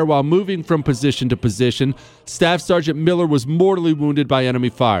fire while moving from position to position, Staff Sergeant Miller was mortally wounded by enemy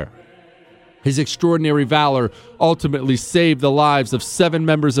fire. His extraordinary valor ultimately saved the lives of 7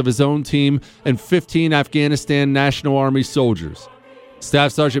 members of his own team and 15 Afghanistan National Army soldiers.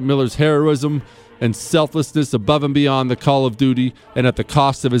 Staff Sergeant Miller's heroism and selflessness above and beyond the call of duty and at the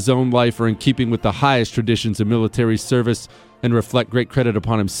cost of his own life are in keeping with the highest traditions of military service and reflect great credit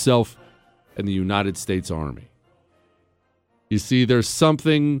upon himself and the United States Army. You see, there's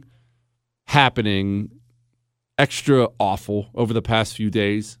something happening extra awful over the past few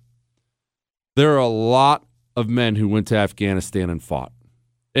days. There are a lot of men who went to Afghanistan and fought.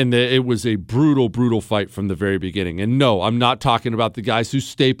 And it was a brutal, brutal fight from the very beginning. And no, I'm not talking about the guys who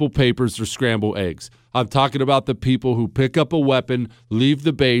staple papers or scramble eggs. I'm talking about the people who pick up a weapon, leave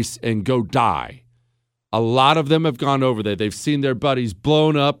the base, and go die. A lot of them have gone over there. They've seen their buddies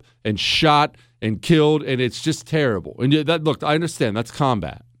blown up and shot and killed, and it's just terrible. And look, I understand, that's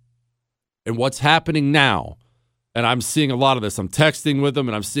combat. And what's happening now, and I'm seeing a lot of this, I'm texting with them,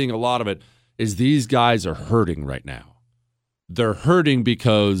 and I'm seeing a lot of it, is these guys are hurting right now. They're hurting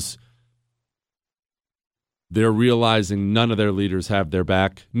because they're realizing none of their leaders have their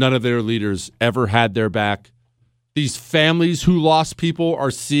back. None of their leaders ever had their back. These families who lost people are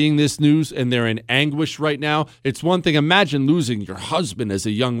seeing this news and they're in anguish right now. It's one thing. Imagine losing your husband as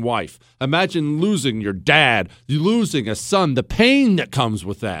a young wife. Imagine losing your dad, losing a son, the pain that comes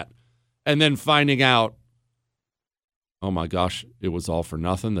with that. And then finding out, oh my gosh, it was all for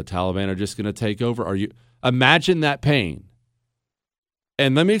nothing. The Taliban are just going to take over. Imagine that pain.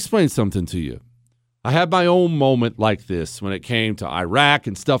 And let me explain something to you. I had my own moment like this when it came to Iraq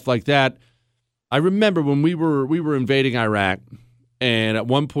and stuff like that. I remember when we were invading Iraq, and at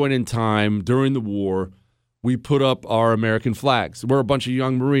one point in time during the war, we put up our American flags. We're a bunch of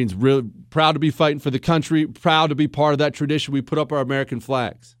young Marines, really proud to be fighting for the country, proud to be part of that tradition. We put up our American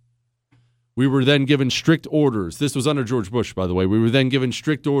flags. We were then given strict orders. This was under George Bush, by the way. We were then given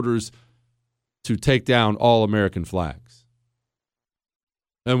strict orders to take down all American flags.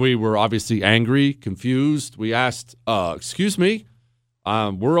 And we were obviously angry, confused. We asked, excuse me,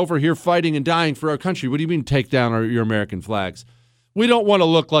 we're over here fighting and dying for our country. What do you mean take down your American flags? We don't want to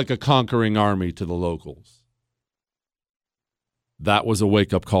look like a conquering army to the locals. That was a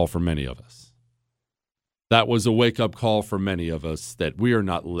wake-up call for many of us. That was a wake-up call for many of us that we are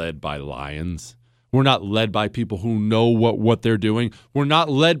not led by lions. We're not led by people who know what they're doing. We're not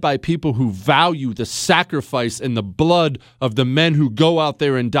led by people who value the sacrifice and the blood of the men who go out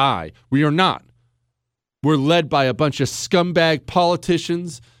there and die. We are not. We're led by a bunch of scumbag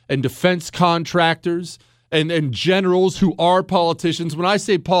politicians and defense contractors and generals who are politicians. When I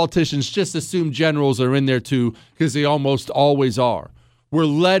say politicians, just assume generals are in there too, because they almost always are. We're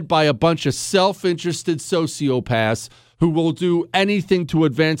led by a bunch of self-interested sociopaths who will do anything to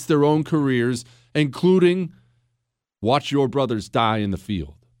advance their own careers, including watch your brothers die in the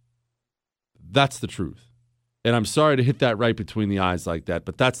field. That's the truth. And I'm sorry to hit that right between the eyes like that,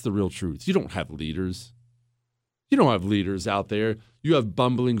 but that's the real truth. You don't have leaders. You don't have leaders out there. You have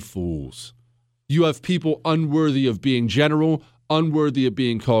bumbling fools. You have people unworthy of being general, unworthy of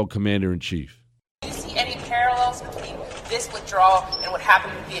being called commander-in-chief. Do you see any parallels between this withdrawal and what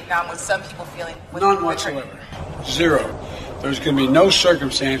happened in Vietnam with some people feeling... None whatsoever. Zero. There's going to be no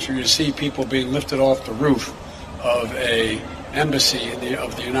circumstance where you see people being lifted off the roof of a embassy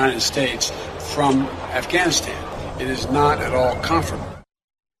of the United States from Afghanistan. It is not at all comfortable.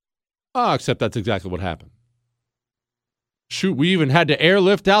 Except that's exactly what happened. Shoot, we even had to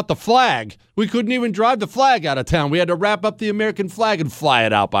airlift out the flag. We couldn't even drive the flag out of town. We had to wrap up the American flag and fly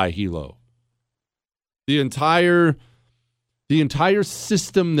it out by helo. The entire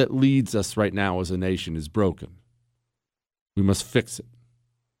system that leads us right now as a nation is broken. We must fix it.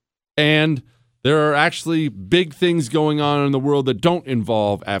 And there are actually big things going on in the world that don't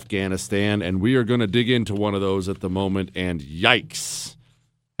involve Afghanistan, and we are going to dig into one of those at the moment, and yikes.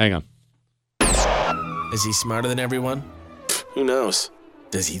 Hang on. Is he smarter than everyone? Who knows?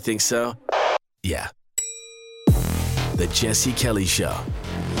 Does he think so? Yeah. The Jesse Kelly Show.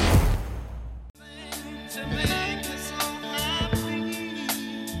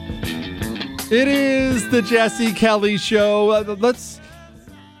 It is the Jesse Kelly Show.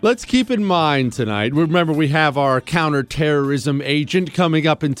 Let's keep in mind tonight. Remember, we have our counterterrorism agent coming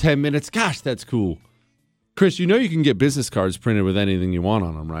up in 10 minutes. Gosh, that's cool. Chris, you know you can get business cards printed with anything you want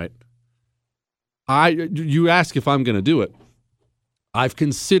on them, right? You ask if I'm going to do it. I've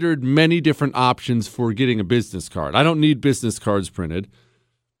considered many different options for getting a business card. I don't need business cards printed.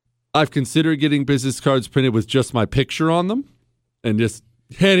 I've considered getting business cards printed with just my picture on them and just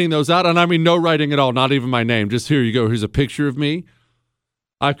handing those out. And I mean, no writing at all, not even my name. Just here you go. Here's a picture of me.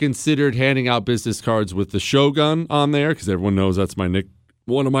 I've considered handing out business cards with the Shogun on there because everyone knows that's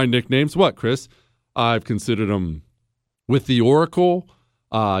one of my nicknames. What, Chris? I've considered them with the Oracle.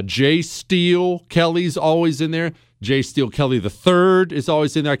 J. Steele Kelly's always in there. J. Steele Kelly III is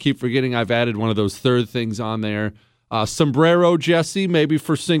always in there. I keep forgetting I've added one of those third things on there. Sombrero Jesse, maybe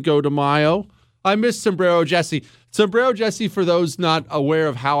for Cinco de Mayo. I miss Sombrero Jesse. Sombrero Jesse, for those not aware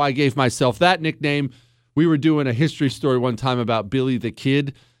of how I gave myself that nickname, we were doing a history story one time about Billy the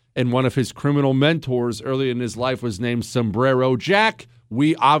Kid, and one of his criminal mentors early in his life was named Sombrero Jack.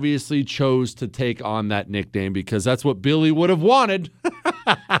 We obviously chose to take on that nickname because that's what Billy would have wanted.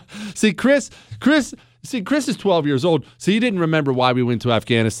 See, Chris is 12 years old, so he didn't remember why we went to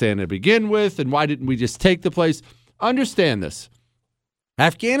Afghanistan to begin with, and why didn't we just take the place. Understand this.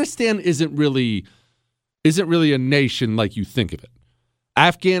 Afghanistan isn't really a nation like you think of it.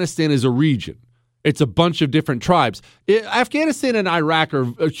 Afghanistan is a region. It's a bunch of different tribes. Afghanistan and Iraq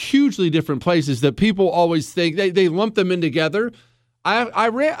are hugely different places that people always think they lump them in together.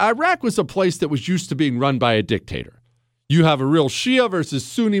 Iraq was a place that was used to being run by a dictator. You have a real Shia versus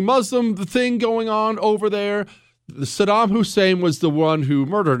Sunni Muslim thing going on over there. Saddam Hussein was the one who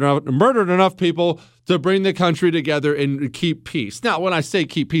murdered enough people to bring the country together and keep peace. Now, when I say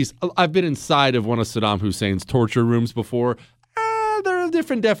keep peace, I've been inside of one of Saddam Hussein's torture rooms before. There are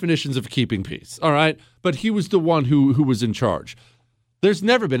different definitions of keeping peace, all right? But he was the one who was in charge. There's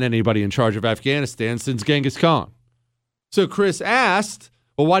never been anybody in charge of Afghanistan since Genghis Khan. So Chris asked,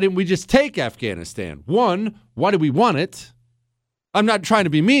 well, why didn't we just take Afghanistan? One, why do we want it? I'm not trying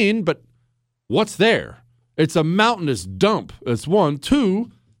to be mean, but what's there? It's a mountainous dump. That's one. Two,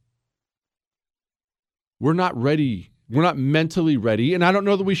 we're not ready. We're not mentally ready, and I don't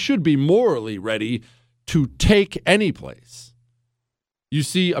know that we should be morally ready to take any place. You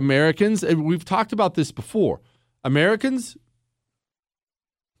see, Americans, and we've talked about this before, Americans,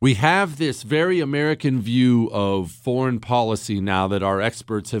 we have this very American view of foreign policy now that our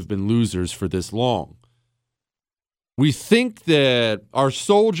experts have been losers for this long. We think that our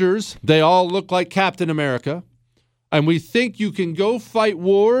soldiers, they all look like Captain America, and we think you can go fight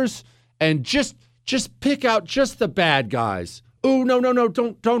wars and just pick out just the bad guys. Oh, no,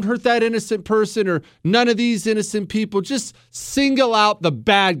 don't hurt that innocent person or none of these innocent people. Just single out the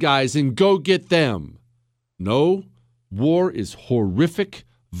bad guys and go get them. No, war is horrific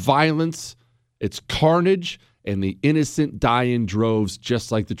violence, it's carnage, and the innocent die in droves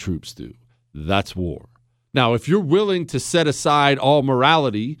just like the troops do. That's war. Now, if you're willing to set aside all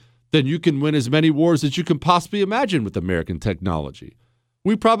morality, then you can win as many wars as you can possibly imagine with American technology.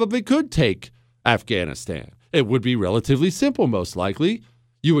 We probably could take Afghanistan. It would be relatively simple, most likely.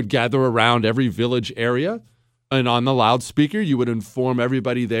 You would gather around every village area, And on the loudspeaker, you would inform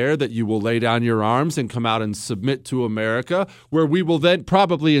everybody there that you will lay down your arms and come out and submit to America, where we will then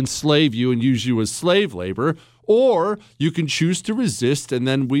probably enslave you and use you as slave labor. Or you can choose to resist, and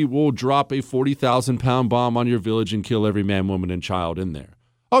then we will drop a 40,000-pound bomb on your village and kill every man, woman, and child in there.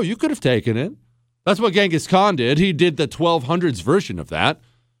 Oh, you could have taken it. That's what Genghis Khan did. He did the 1200s version of that.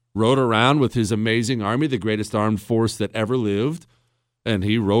 Rode around with his amazing army, the greatest armed force that ever lived. And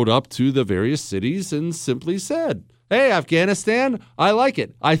he rode up to the various cities and simply said, hey, Afghanistan, I like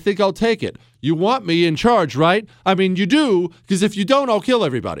it. I think I'll take it. You want me in charge, right? I mean, you do, because if you don't, I'll kill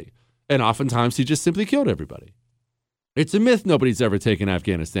everybody. And oftentimes he just simply killed everybody. It's a myth nobody's ever taken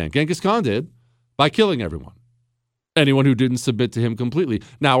Afghanistan. Genghis Khan did, by killing everyone. Anyone who didn't submit to him completely.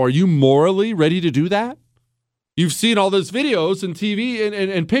 Now, are you morally ready to do that? You've seen all those videos and TV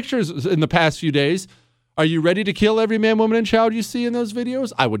and pictures in the past few days. Are you ready to kill every man, woman, and child you see in those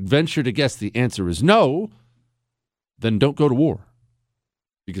videos? I would venture to guess the answer is no. Then don't go to war.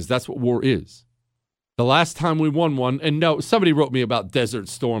 Because that's what war is. The last time we won one, and no, somebody wrote me about Desert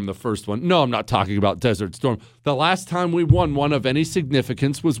Storm, the first one. No, I'm not talking about Desert Storm. The last time we won one of any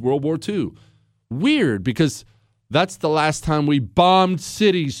significance was World War II. Weird, because that's the last time we bombed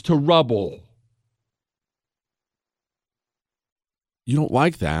cities to rubble. You don't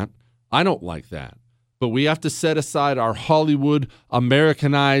like that. I don't like that. But we have to set aside our Hollywood,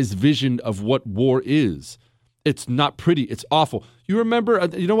 Americanized vision of what war is. It's not pretty. It's awful. You remember,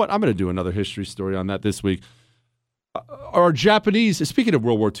 you know what? I'm going to do another history story on that this week. Our Japanese, speaking of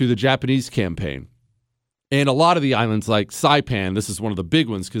World War II, the Japanese campaign, and a lot of the islands like Saipan, this is one of the big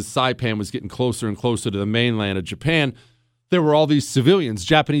ones because Saipan was getting closer and closer to the mainland of Japan. There were all these civilians,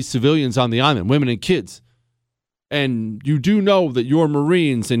 Japanese civilians on the island, women and kids. And you do know that your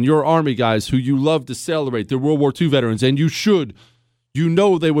Marines and your Army guys who you love to celebrate, they're World War II veterans, and you should. You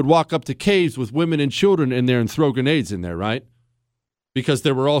know they would walk up to caves with women and children in there and throw grenades in there, right? Because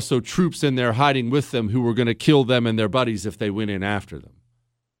there were also troops in there hiding with them who were going to kill them and their buddies if they went in after them.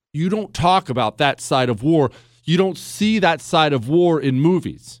 You don't talk about that side of war. You don't see that side of war in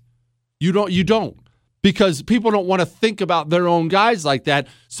movies. You don't. Because people don't want to think about their own guys like that.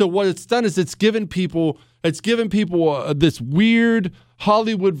 So what it's done is it's given people this weird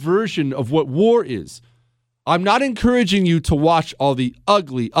Hollywood version of what war is. I'm not encouraging you to watch all the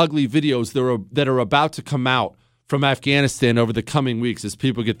ugly, ugly videos that are about to come out from Afghanistan over the coming weeks as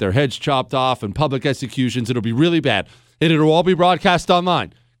people get their heads chopped off and public executions. It'll be really bad. And it'll all be broadcast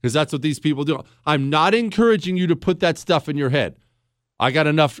online because that's what these people do. I'm not encouraging you to put that stuff in your head. I got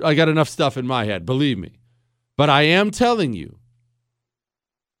enough stuff in my head, believe me. But I am telling you,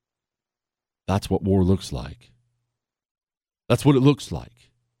 that's what war looks like. That's what it looks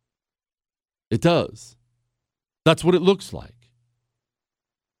like. It does. That's what it looks like.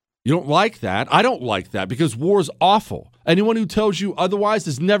 You don't like that? I don't like that because war's awful. Anyone who tells you otherwise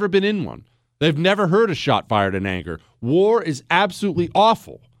has never been in one. They've never heard a shot fired in anger. War is absolutely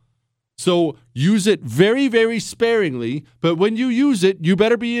awful. So use it very, very sparingly, but when you use it, you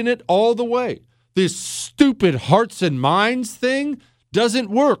better be in it all the way. This stupid hearts and minds thing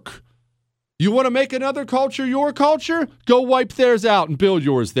doesn't work. You want to make another culture your culture? Go wipe theirs out and build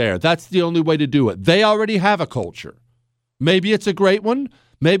yours there. That's the only way to do it. They already have a culture. Maybe it's a great one.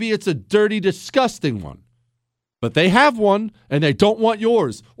 Maybe it's a dirty, disgusting one. But they have one, and they don't want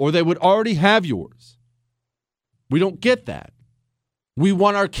yours, or they would already have yours. We don't get that. We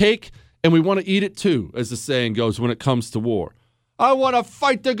want our cake, and we want to eat it too, as the saying goes when it comes to war. I want to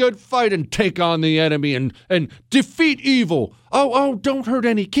fight the good fight and take on the enemy and defeat evil. Oh, don't hurt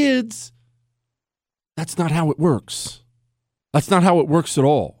any kids. That's not how it works. That's not how it works at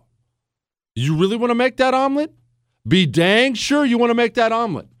all. You really want to make that omelet? Be dang sure you want to make that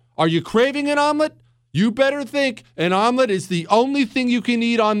omelet. Are you craving an omelet? You better think an omelet is the only thing you can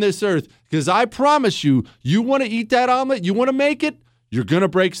eat on this earth. Because I promise you, you want to eat that omelet, you want to make it, you're going to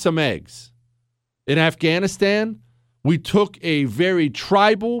break some eggs. In Afghanistan, we took a very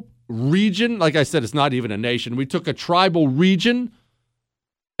tribal region. Like I said, it's not even a nation. We took a tribal region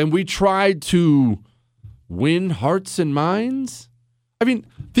and we tried to win hearts and minds. I mean,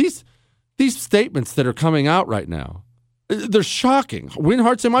 these statements that are coming out right now, they're shocking. Win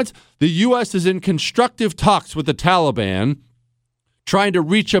hearts and minds. The U.S. is in constructive talks with the Taliban trying to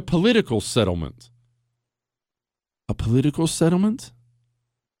reach a political settlement. A political settlement?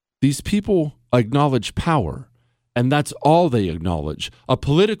 These people acknowledge power, and that's all they acknowledge. A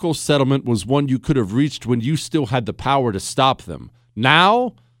political settlement was one you could have reached when you still had the power to stop them.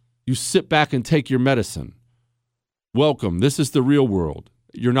 Now, you sit back and take your medicine. Welcome. This is the real world.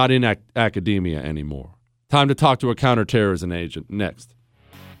 You're not in academia anymore. Time to talk to a counterterrorism agent. Next.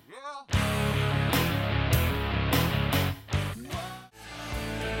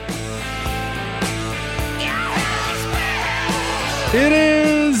 It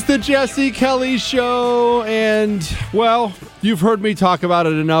is the Jesse Kelly Show, and, well, you've heard me talk about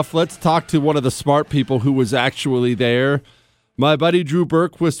it enough. Let's talk to one of the smart people who was actually there. My buddy Drew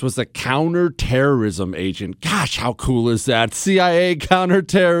Berquist was a counterterrorism agent. Gosh, how cool is that? CIA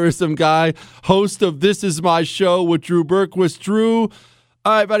counterterrorism guy, host of This Is My Show with Drew Berquist. Drew,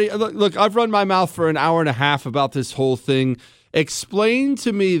 all right, buddy, look, I've run my mouth for an hour and a half about this whole thing. Explain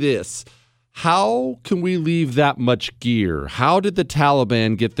to me this. How can we leave that much gear? How did the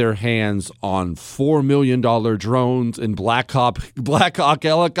Taliban get their hands on $4 million drones and Black Hawk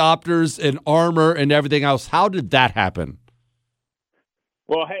helicopters and armor and everything else? How did that happen?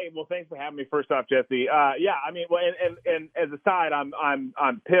 Well, hey, thanks for having me. First off, Jesse. Yeah, I mean, well, and as a side, I'm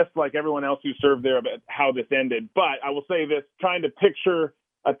pissed like everyone else who served there about how this ended. But I will say this: trying to picture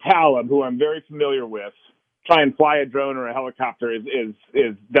a Talib who I'm very familiar with try and fly a drone or a helicopter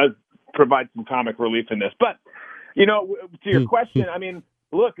does provide some comic relief in this. But, you know, to your question, I mean,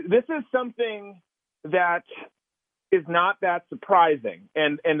 look, this is something that is not that surprising.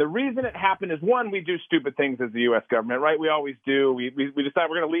 And the reason it happened is, one, we do stupid things as the U.S. government, right? We always do. We decide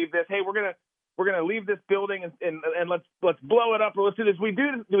we're going to leave this. Hey, we're going to leave this building and let's blow it up, or let's do this. We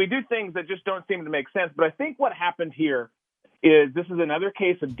do things that just don't seem to make sense. But I think what happened here is this is another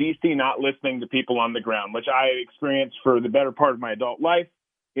case of D.C. not listening to people on the ground, which I experienced for the better part of my adult life.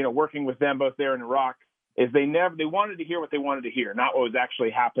 You know, working with them both there in Iraq, is they wanted to hear what they wanted to hear, not what was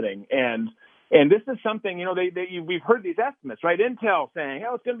actually happening. And this is something, you know, we've heard these estimates, right? Intel saying,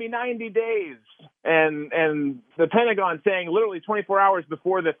 oh, it's going to be 90 days. And the Pentagon saying literally 24 hours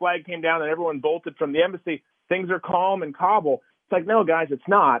before the flag came down and everyone bolted from the embassy, things are calm in Kabul. It's like, no, guys, it's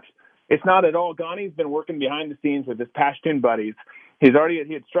not. It's not at all. Ghani's been working behind the scenes with his Pashtun buddies. He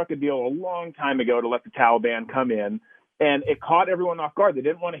had struck a deal a long time ago to let the Taliban come in. And it caught everyone off guard. They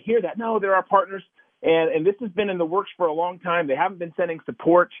didn't want to hear that. No, they're our partners. And this has been in the works for a long time. They haven't been sending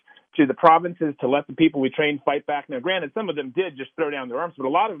support to the provinces to let the people we trained fight back. Now, granted, some of them did just throw down their arms, but a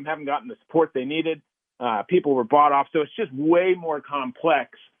lot of them haven't gotten the support they needed. People were bought off. So it's just way more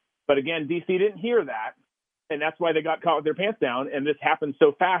complex. But again, D.C. didn't hear that. And that's why they got caught with their pants down. And this happened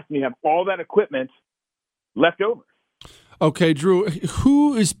so fast. And you have all that equipment left over. Okay, Drew,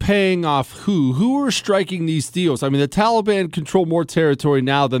 who is paying off who? Who are striking these deals? I mean, the Taliban control more territory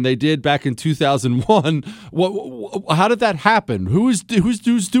now than they did back in 2001. How did that happen? Who's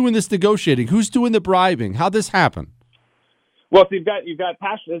doing this negotiating? Who's doing the bribing? How'd this happen? Well, so you've got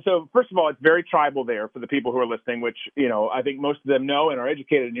passion. So first of all, it's very tribal there for the people who are listening, which, you know, I think most of them know and are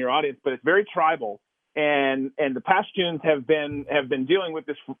educated in your audience, but it's very tribal. And the Pashtuns have been dealing with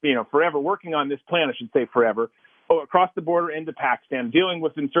this, you know, forever, working on this plan, I should say forever, across the border into Pakistan, dealing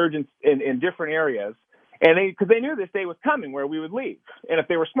with insurgents in different areas. And because they knew this day was coming where we would leave. And if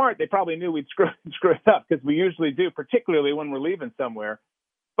they were smart, they probably knew we'd screw it up, because we usually do, particularly when we're leaving somewhere.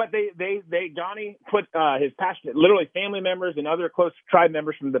 But Ghani put his Pashtun, literally family members and other close tribe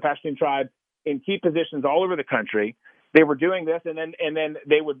members from the Pashtun tribe in key positions all over the country. They were doing this, and then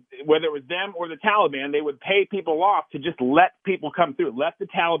they would, whether it was them or the Taliban, they would pay people off to just let people come through, let the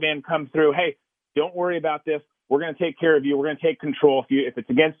Taliban come through. Hey, don't worry about this. We're going to take care of you. We're going to take control. If it's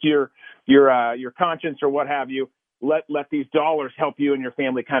against your conscience or what have you, let these dollars help you and your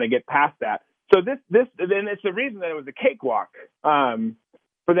family kind of get past that. So then it's the reason that it was a cakewalk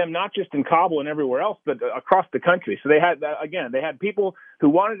for them, not just in Kabul and everywhere else, but across the country. So they had people who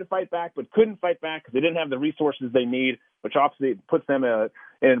wanted to fight back but couldn't fight back because they didn't have the resources they need, which obviously puts them in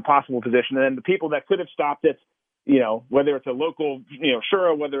an impossible position. And then the people that could have stopped it, you know, whether it's a local, you know,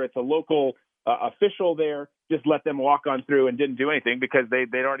 shura, whether it's a local official there, just let them walk on through and didn't do anything because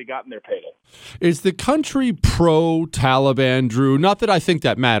they'd already gotten their payday. Is the country pro-Taliban, Drew? Not that I think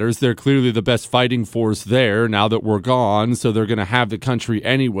that matters. They're clearly the best fighting force there now that we're gone, so they're going to have the country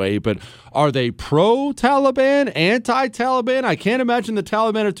anyway. But are they pro-Taliban, anti-Taliban? I can't imagine the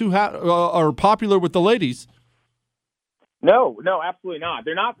Taliban are popular with the ladies. No, absolutely not.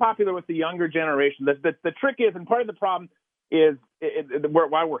 They're not popular with the younger generation. The trick is, and part of the problem is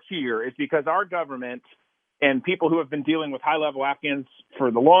why we're here, is because our government and people who have been dealing with high-level Afghans for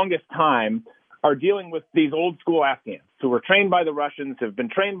the longest time are dealing with these old-school Afghans who were trained by the Russians, have been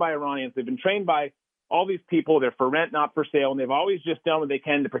trained by Iranians, they've been trained by all these people. They're for rent, not for sale, and they've always just done what they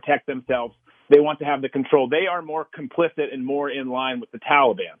can to protect themselves. They want to have the control. They are more complicit and more in line with the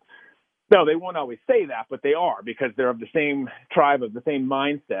Taliban. No, they won't always say that, but they are, because they're of the same tribe, of the same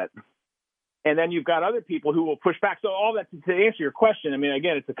mindset. And then you've got other people who will push back. So all that, to answer your question, I mean,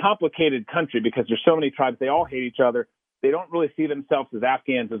 again, it's a complicated country because there's so many tribes. They all hate each other. They don't really see themselves as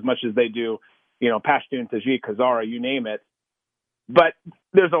Afghans as much as they do, you know, Pashtun, Tajik, Hazara, you name it. But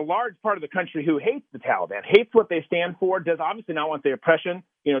there's a large part of the country who hates the Taliban, hates what they stand for, does obviously not want the oppression,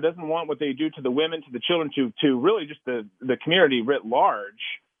 doesn't want what they do to the women, to the children, to really just the community writ large.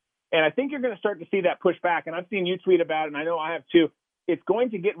 And I think you're going to start to see that push back. And I've seen you tweet about it, and I know I have too. It's going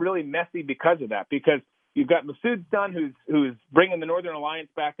to get really messy because of that, because you've got Masood's son who's bringing the Northern Alliance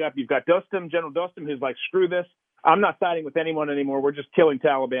back up. You've got General Dostum, who's like, screw this. I'm not siding with anyone anymore. We're just killing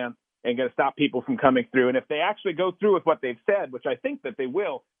Taliban and going to stop people from coming through. And if they actually go through with what they've said, which I think that they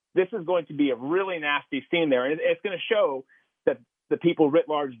will, this is going to be a really nasty scene there. And it's going to show that the people writ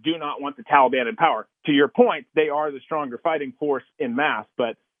large do not want the Taliban in power. To your point, they are the stronger fighting force in mass,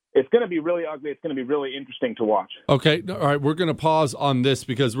 but it's going to be really ugly. It's going to be really interesting to watch. Okay. All right. We're going to pause on this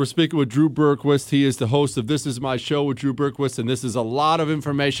because we're speaking with Drew Berquist. He is the host of This Is My Show with Drew Berquist, and this is a lot of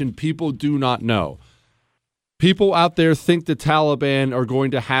information people do not know. People out there think the Taliban are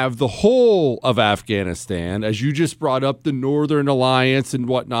going to have the whole of Afghanistan, as you just brought up the Northern Alliance and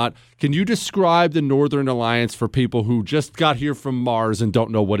whatnot. Can you describe the Northern Alliance for people who just got here from Mars and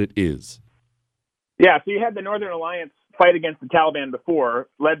don't know what it is? Yeah, so you had the Northern Alliance fight against the Taliban before,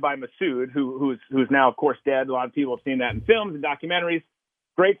 led by Masood, who's now, of course, dead. A lot of people have seen that in films and documentaries.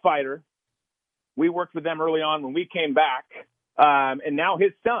 Great fighter. We worked with them early on when we came back. And now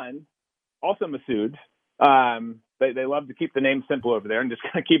his son, also Masood, they love to keep the name simple over there and just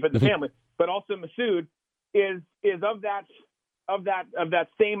kind of keep it in the family. But also Masood is of that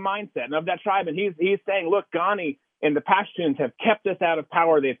same mindset and of that tribe. And he's saying, look, Ghani and the Pashtuns have kept us out of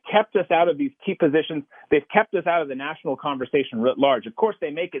power. They've kept us out of these key positions. They've kept us out of the national conversation writ large. Of course, they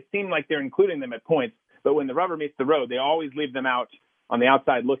make it seem like they're including them at points, but when the rubber meets the road, they always leave them out on the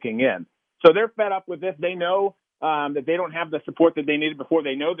outside looking in. So they're fed up with this. They know that they don't have the support that they needed before.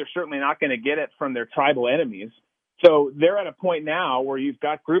 They know they're certainly not going to get it from their tribal enemies. So they're at a point now where you've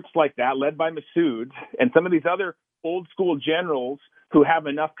got groups like that led by Masood and some of these other old school generals who have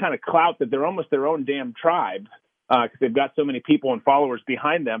enough kind of clout that they're almost their own damn tribe because they've got so many people and followers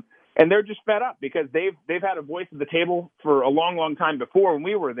behind them. And they're just fed up because they've had a voice at the table for a long, long time before when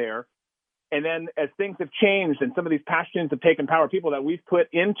we were there. And then as things have changed and some of these Pashtuns have taken power, people that we've put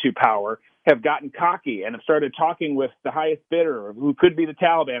into power have gotten cocky and have started talking with the highest bidder, or who could be the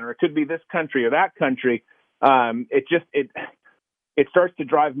Taliban, or it could be this country or that country. It starts to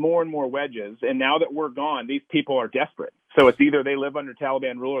drive more and more wedges. And now that we're gone, these people are desperate. So it's either they live under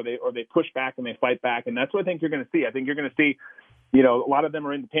Taliban rule or they push back and they fight back. And that's what I think you're going to see. I think you're going to see, a lot of them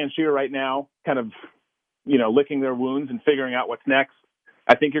are in Panjshir right now, kind of, licking their wounds and figuring out what's next.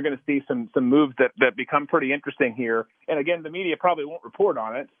 I think you're going to see some moves that become pretty interesting here. And again, the media probably won't report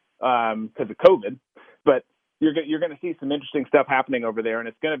on it because of COVID, but you're going to see some interesting stuff happening over there, and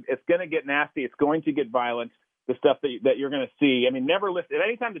it's going to get nasty. It's going to get violent. The stuff that you're going to see. I mean, never listen.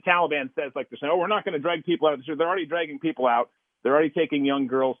 Anytime the Taliban says, like, they're saying, "Oh, we're not going to drag people out," they're already dragging people out. They're already taking young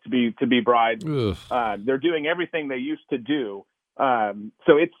girls to be brides. They're doing everything they used to do.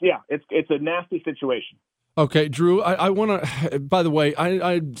 So it's a nasty situation. Okay, Drew, I want to, by the way,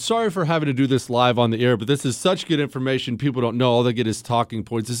 I'm sorry for having to do this live on the air, but this is such good information. People don't know. All they get is talking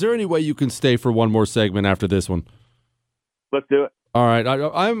points. Is there any way you can stay for one more segment after this one? Let's do it. All right.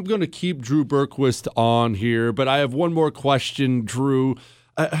 I'm going to keep Drew Berquist on here, but I have one more question, Drew.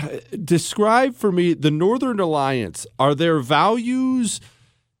 Describe for me the Northern Alliance. Are their values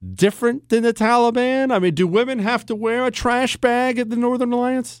different than the Taliban? I mean, do women have to wear a trash bag at the Northern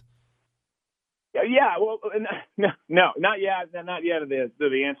Alliance? Yeah, well, no, not yet. Not yet.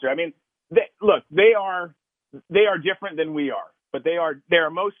 The answer. I mean, they are different than we are, but they are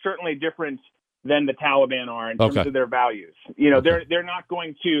most certainly different than the Taliban are in terms of their values. They're going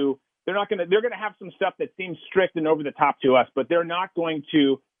to have some stuff that seems strict and over the top to us, but they're not going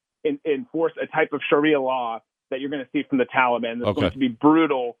to enforce a type of Sharia law that you're going to see from the Taliban that's going to be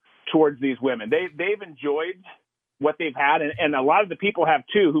brutal towards these women. They've enjoyed what they've had, and a lot of the people have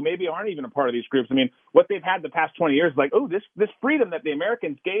too, who maybe aren't even a part of these groups. I mean, what they've had the past 20 years, like, this freedom that the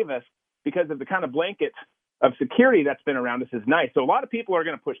Americans gave us because of the kind of blanket of security that's been around us is nice. So a lot of people are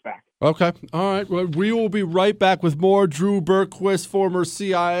going to push back. Okay. All right. Well, we will be right back with more. Drew Berquist, former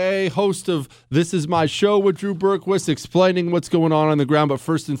CIA, host of This Is My Show with Drew Berquist, explaining what's going on the ground. But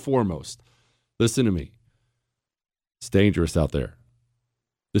first and foremost, listen to me. It's dangerous out there.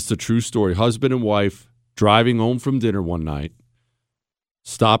 This is a true story. Husband and wife driving home from dinner one night,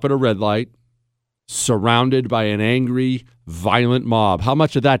 stop at a red light, surrounded by an angry, violent mob. How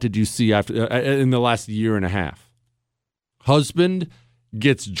much of that did you see in the last year and a half? Husband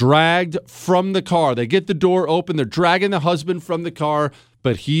gets dragged from the car. They get the door open. They're dragging the husband from the car,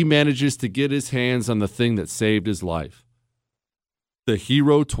 but he manages to get his hands on the thing that saved his life. The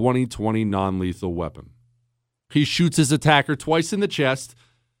Hero 2020 non-lethal weapon. He shoots his attacker twice in the chest.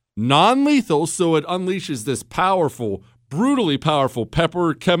 Non-lethal, so it unleashes this powerful, brutally powerful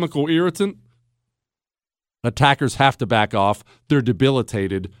pepper chemical irritant. Attackers have to back off. They're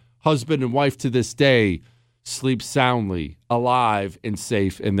debilitated. Husband and wife to this day sleep soundly, alive, and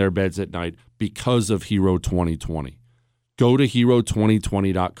safe in their beds at night because of Hero 2020. Go to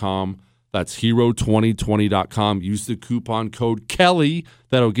Hero2020.com. That's Hero2020.com. Use the coupon code Kelly.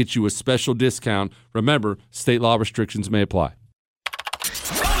 That'll get you a special discount. Remember, state law restrictions may apply.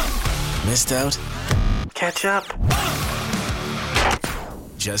 Missed out? Catch up.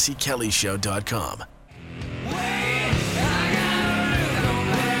 JesseKellyShow.com.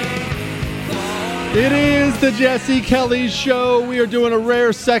 It is the Jesse Kelly Show. We are doing a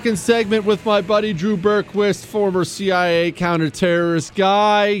rare second segment with my buddy Drew Berquist, former CIA counterterrorist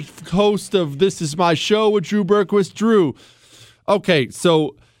guy, host of This Is My Show with Drew Berquist. Drew, okay,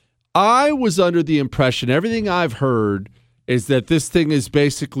 so I was under the impression, everything I've heard is that this thing is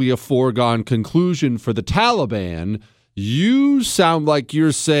basically a foregone conclusion for the Taliban. You sound like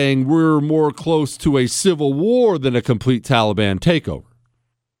you're saying we're more close to a civil war than a complete Taliban takeover.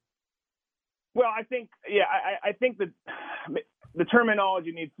 Well, I think that the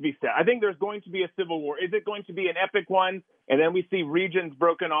terminology needs to be set. I think there's going to be a civil war. Is it going to be an epic one? And then we see regions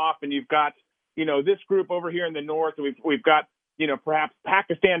broken off, and you've got, this group over here in the north. We've got, perhaps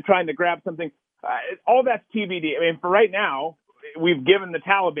Pakistan trying to grab something. All that's TBD. I mean, for right now, we've given the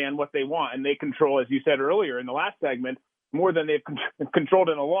Taliban what they want, and they control, as you said earlier in the last segment, more than they've controlled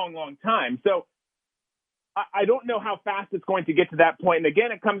in a long, long time. So I don't know how fast it's going to get to that point. And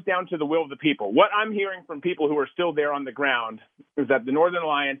again, it comes down to the will of the people. What I'm hearing from people who are still there on the ground is that the Northern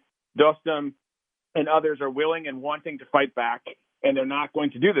Alliance, Dostum, and others are willing and wanting to fight back, and they're not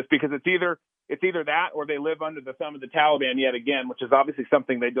going to do this because it's either that or they live under the thumb of the Taliban yet again, which is obviously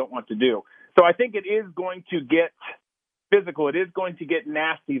something they don't want to do. So I think it is going to get physical. It is going to get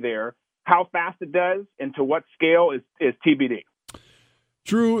nasty there. How fast it does and to what scale is TBD.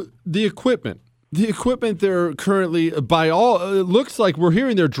 Drew, the equipment they're currently, by all, it looks like we're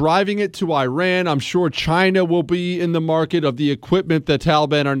hearing they're driving it to Iran. I'm sure China will be in the market of the equipment the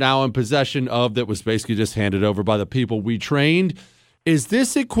Taliban are now in possession of that was basically just handed over by the people we trained. Is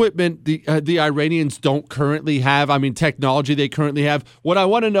this equipment the Iranians don't currently have? I mean, technology they currently have. What I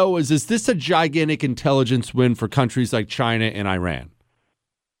want to know is this a gigantic intelligence win for countries like China and Iran?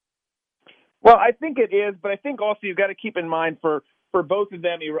 Well, I think it is, but I think also you've got to keep in mind for both of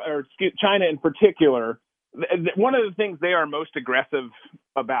them, or China in particular, one of the things they are most aggressive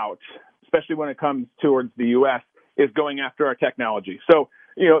about, especially when it comes towards the U.S., is going after our technology. So,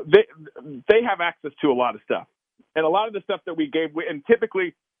 they have access to a lot of stuff. And a lot of the stuff that we gave, and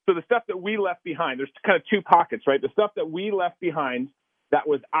typically, so the stuff that we left behind, there's kind of two pockets, right? The stuff that we left behind that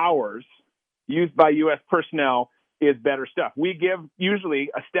was ours, used by U.S. personnel, is better stuff. We give usually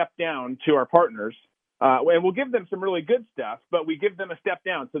a step down to our partners, and we'll give them some really good stuff, but we give them a step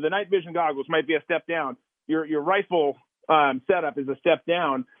down. So the night vision goggles might be a step down. Your rifle setup is a step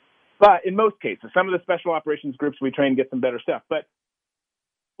down. But in most cases, some of the special operations groups we train get some better stuff. But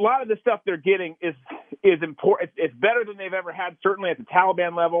a lot of the stuff they're getting is important. It's better than they've ever had, certainly at the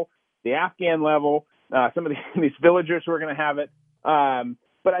Taliban level, the Afghan level, some of these villagers who are going to have it.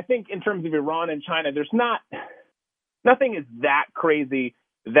 But I think in terms of Iran and China, there's nothing is that crazy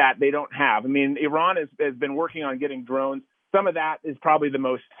that they don't have. I mean, Iran has been working on getting drones. Some of that is probably the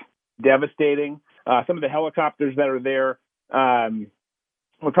most devastating. Some of the helicopters that are there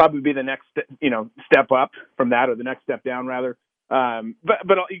would probably be the next, step up from that, or the next step down rather.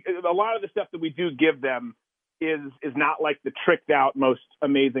 But a lot of the stuff that we do give them is not like the tricked out, most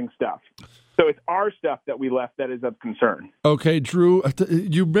amazing stuff. So it's our stuff that we left that is of concern. Okay, Drew,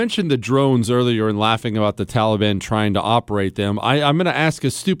 you mentioned the drones earlier and laughing about the Taliban trying to operate them. I'm going to ask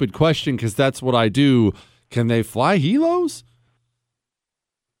a stupid question because that's what I do. Can they fly helos?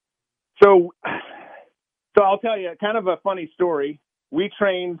 So I'll tell you kind of a funny story. We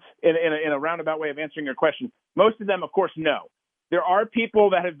trained in a roundabout way of answering your question. Most of them, of course, no. There are people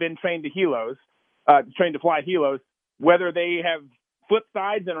that have been trained to fly helos. Whether they have flip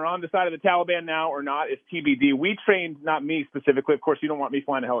sides and are on the side of the Taliban now or not is TBD. We trained, not me specifically, of course, you don't want me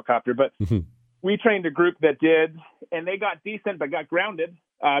flying a helicopter, but we trained a group that did, and they got decent but got grounded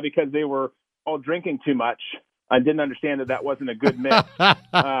because they were all drinking too much. I didn't understand that wasn't a good mix.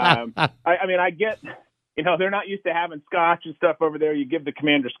 I mean, I get, they're not used to having scotch and stuff over there. You give the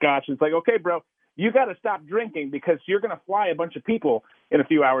commander scotch, and it's like, okay, bro, you got to stop drinking because you're going to fly a bunch of people in a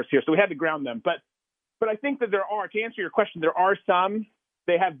few hours here. So we had to ground them. But I think that there are, to answer your question, there are some.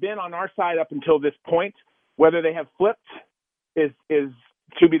 They have been on our side up until this point. Whether they have flipped is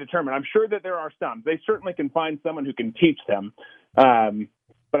to be determined. I'm sure that there are some. They certainly can find someone who can teach them.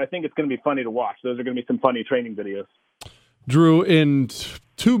 But I think it's going to be funny to watch. Those are going to be some funny training videos. Drew, in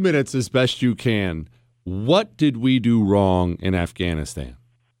 2 minutes as best you can, what did we do wrong in Afghanistan?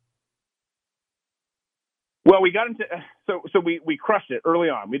 Well, we got into we crushed it early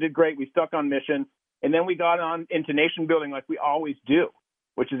on. We did great. We stuck on mission, and then we got on into nation building like we always do,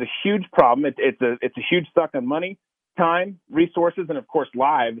 which is a huge problem. It's a huge suck on money, time, resources, and of course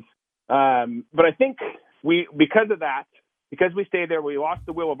lives. But I think because of that, because we stayed there, we lost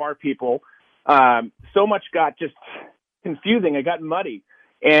the will of our people. So much got just confusing. It got muddy,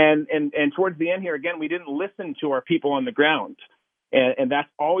 and towards the end here again, we didn't listen to our people on the ground. And that's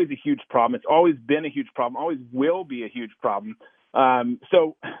always a huge problem. It's always been a huge problem, always will be a huge problem.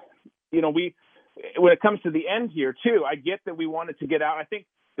 So, when it comes to the end here, too, I get that we wanted to get out. I think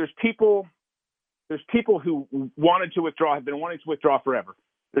there's people who wanted to withdraw, have been wanting to withdraw forever.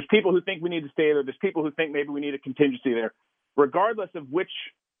 There's people who think we need to stay there. There's people who think maybe we need a contingency there. Regardless of which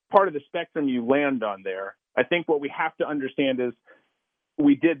part of the spectrum you land on there, I think what we have to understand is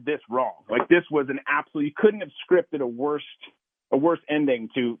we did this wrong. Like, this was an absolute – you couldn't have scripted a worse ending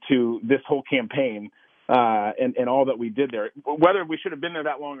to this whole campaign and all that we did there. Whether we should have been there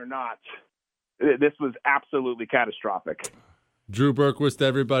that long or not, this was absolutely catastrophic. Drew Berquist,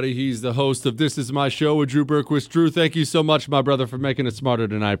 everybody. He's the host of This Is My Show with Drew Berquist. Drew, thank you so much, my brother, for making it smarter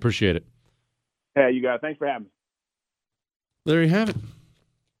tonight. I appreciate it. Hey, you guys. Thanks for having me. There you have it.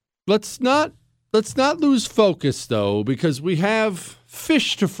 Let's not lose focus, though, because we have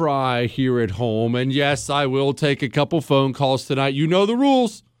fish to fry here at home. And yes, I will take a couple phone calls tonight. You know the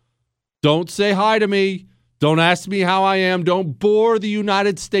rules. Don't say hi to me. Don't ask me how I am. Don't bore the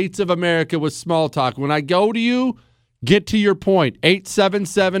United States of America with small talk. When I go to you, get to your point.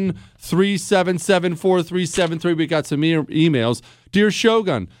 877-377-4373. We got some emails. Dear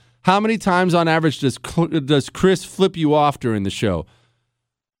Shogun, how many times on average does Chris flip you off during the show?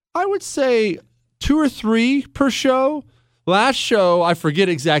 I would say 2 or 3 per show. Last show, I forget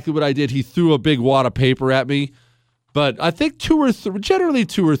exactly what I did. He threw a big wad of paper at me. But I think 2 or 3, generally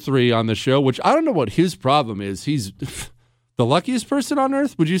 2 or 3 on the show, which I don't know what his problem is. He's the luckiest person on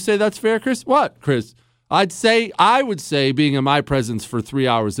earth. Would you say that's fair, Chris? What, Chris? I would say being in my presence for 3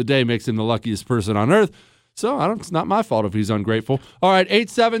 hours a day makes him the luckiest person on earth. So it's not my fault if he's ungrateful. All right,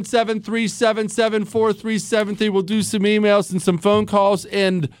 877-377-4373. We'll do some emails and some phone calls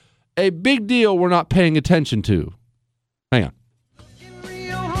and a big deal we're not paying attention to. Hang on.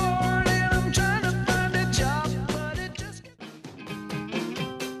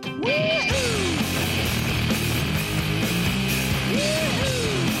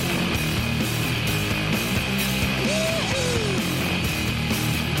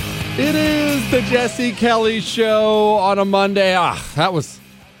 It is the Jesse Kelly Show on a Monday. That was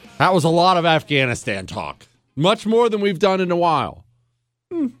a lot of Afghanistan talk. Much more than we've done in a while.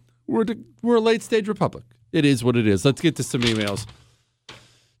 We're a late-stage republic. It is what it is. Let's get to some emails.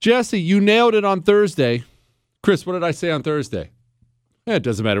 Jesse, you nailed it on Thursday. Chris, what did I say on Thursday? It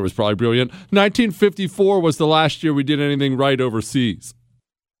doesn't matter. It was probably brilliant. 1954 was the last year we did anything right overseas.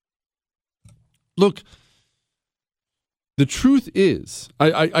 Look, the truth is,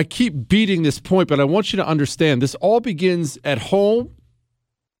 I keep beating this point, but I want you to understand this all begins at home.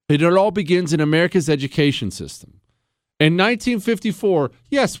 It all begins in America's education system. In 1954,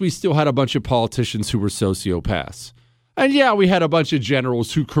 yes, we still had a bunch of politicians who were sociopaths. And yeah, we had a bunch of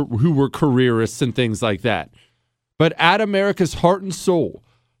generals who were careerists and things like that. But at America's heart and soul,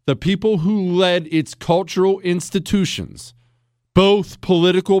 the people who led its cultural institutions, both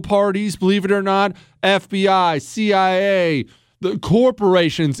political parties, believe it or not, FBI, CIA, the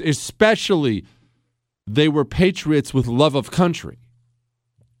corporations especially, they were patriots with love of country.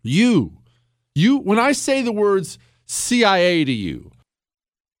 You, when I say the words CIA to you,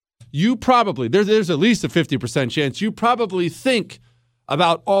 you probably, there's at least a 50% chance you probably think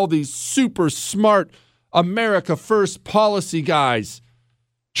about all these super smart America First policy guys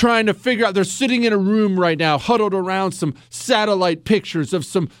trying to figure out, they're sitting in a room right now, huddled around some satellite pictures of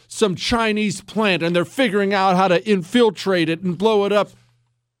some Chinese plant, and they're figuring out how to infiltrate it and blow it up.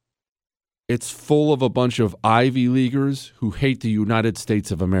 It's full of a bunch of Ivy Leaguers who hate the United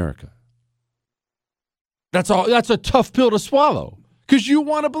States of America. That's a tough pill to swallow, because you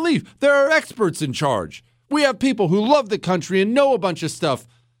want to believe there are experts in charge. We have people who love the country and know a bunch of stuff.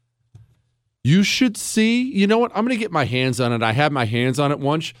 You should see, you know what? I'm going to get my hands on it. I had my hands on it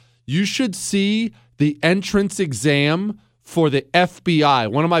once. You should see the entrance exam for the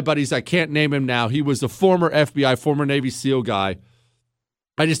FBI. One of my buddies, I can't name him now. He was a former FBI, former Navy SEAL guy.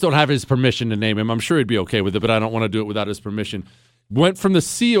 I just don't have his permission to name him. I'm sure he'd be okay with it, but I don't want to do it without his permission. went from the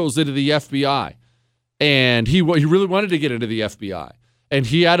SEALs into the FBI. And he really wanted to get into the FBI. And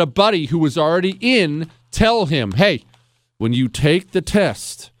he had a buddy who was already in tell him, hey, when you take the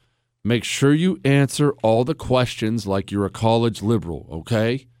test, make sure you answer all the questions like you're a college liberal,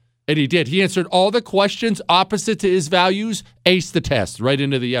 okay? And he did. He answered all the questions opposite to his values, aced the test right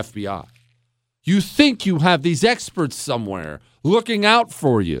into the FBI. You think you have these experts somewhere looking out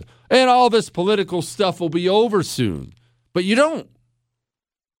for you, and all this political stuff will be over soon. But you don't.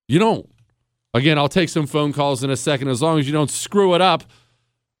 You don't. Again, I'll take some phone calls in a second as long as you don't screw it up.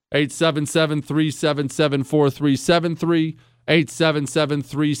 877-377-4373,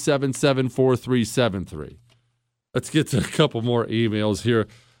 877-377-4373. Let's get to a couple more emails here.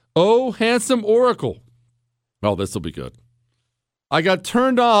 Oh, handsome Oracle. Oh, this will be good. I got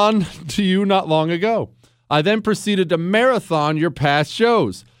turned on to you not long ago. I then proceeded to marathon your past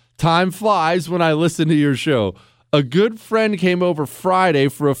shows. Time flies when I listen to your show. A good friend came over Friday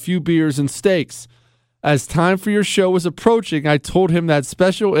for a few beers and steaks. As time for your show was approaching, I told him that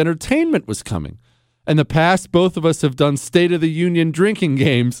special entertainment was coming. In the past, both of us have done State of the Union drinking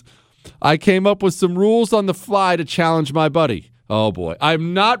games. I came up with some rules on the fly to challenge my buddy. Oh, boy.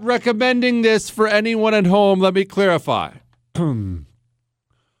 I'm not recommending this for anyone at home. Let me clarify. One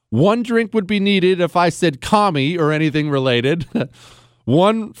drink would be needed if I said commie or anything related.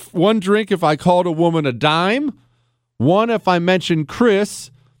 One drink if I called a woman a dime. One if I mentioned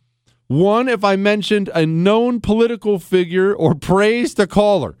Chris. One if I mentioned a known political figure or praised a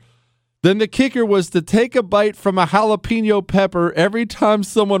caller. Then the kicker was to take a bite from a jalapeno pepper every time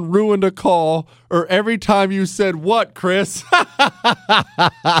someone ruined a call or every time you said, "What, Chris?"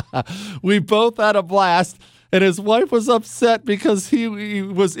 We both had a blast, and his wife was upset because he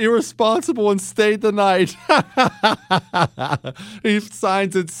was irresponsible and stayed the night. He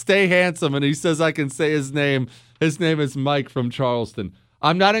signs it, "Stay handsome," and he says I can say his name. His name is Mike from Charleston.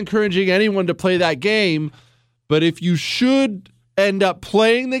 I'm not encouraging anyone to play that game, but if you should end up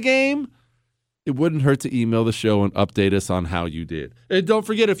playing the game, it wouldn't hurt to email the show and update us on how you did. And don't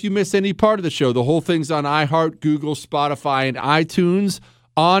forget, if you miss any part of the show, the whole thing's on iHeart, Google, Spotify, and iTunes.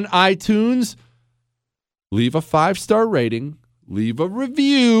 On iTunes, leave a 5-star rating, leave a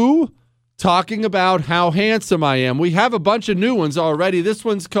review talking about how handsome I am. We have a bunch of new ones already. This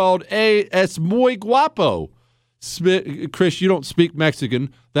one's called Es Muy Guapo. Chris, you don't speak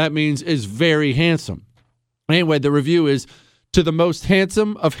Mexican. That means is very handsome. Anyway, the review is, to the most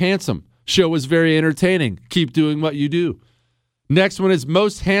handsome of handsome. Show was very entertaining. Keep doing what you do. Next one is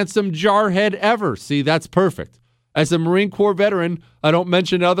most handsome jarhead ever. See, that's perfect. As a Marine Corps veteran, I don't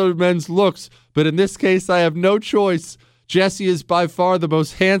mention other men's looks, but in this case, I have no choice. Jesse is by far the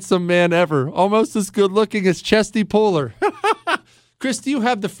most handsome man ever. Almost as good looking as Chesty Puller. Chris, do you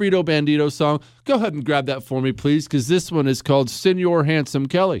have the Frito Bandito song? Go ahead and grab that for me, please, because this one is called Senor Handsome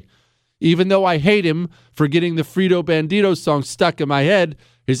Kelly. Even though I hate him for getting the Frito Bandito song stuck in my head,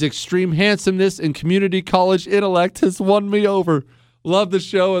 his extreme handsomeness and community college intellect has won me over. Love the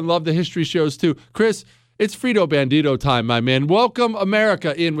show and love the history shows, too. Chris, it's Frito Bandito time, my man. Welcome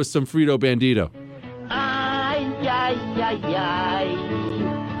America in with some Frito Bandito. Ay, ay, ay, ay.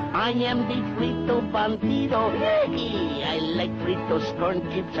 I am the Frito Bandito. I like Fritos corn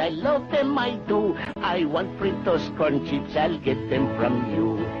chips. I love them, I do. I want Fritos corn chips. I'll get them from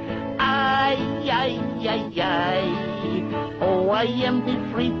you. Ay, ay, ay, ay. Oh, I am the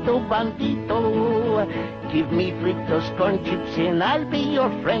Frito Bandito. Give me Fritos corn chips and I'll be your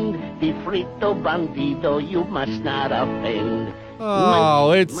friend. The Frito Bandito, you must not offend.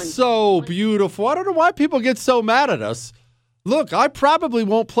 Oh, it's so beautiful. I don't know why people get so mad at us. Look, I probably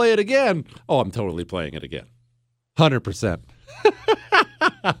won't play it again. Oh, I'm totally playing it again. 100%.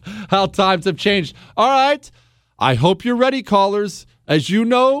 How times have changed. All right. I hope you're ready, callers. As you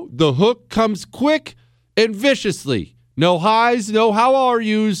know, the hook comes quick and viciously. No highs, no how are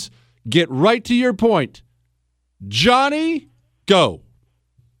yous. Get right to your point. Johnny, go.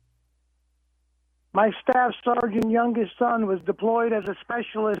 My staff sergeant youngest son was deployed as a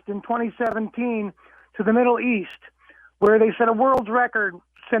specialist in 2017 to the Middle East, where they set a world record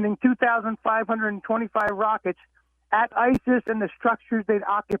sending 2,525 rockets at ISIS and the structures they'd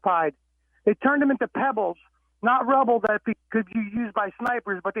occupied. They turned them into pebbles, not rubble that could be used by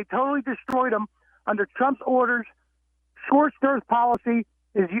snipers, but they totally destroyed them under Trump's orders. Scorched earth policy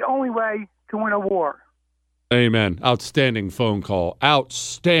is the only way to win a war. Amen. Outstanding phone call.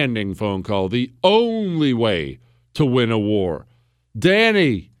 Outstanding phone call. The only way to win a war.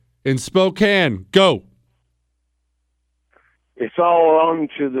 Danny in Spokane, go. It's all on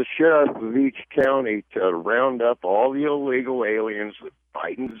to the sheriff of each county to round up all the illegal aliens that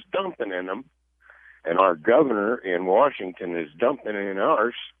Biden's dumping in them and our governor in Washington is dumping in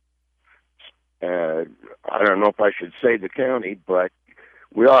ours. I don't know if I should say the county, but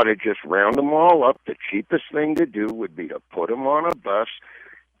we ought to just round them all up. The cheapest thing to do would be to put them on a bus,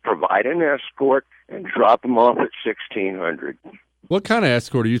 provide an escort, and drop them off at 1600. What kind of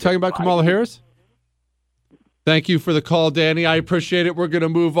escort? Are you talking about Kamala Harris? Thank you for the call, Danny. I appreciate it. We're going to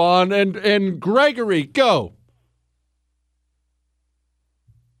move on. And Gregory, go.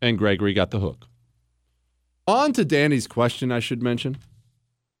 And Gregory got the hook. On to Danny's question, I should mention.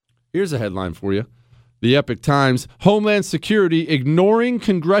 Here's a headline for you. The Epic Times, Homeland Security ignoring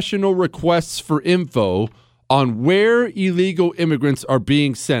congressional requests for info on where illegal immigrants are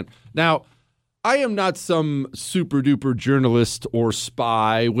being sent. Now, I am not some super-duper journalist or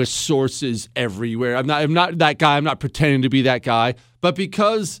spy with sources everywhere. I'm not that guy. I'm not pretending to be that guy. But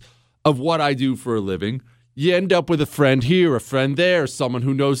because of what I do for a living, you end up with a friend here, a friend there, someone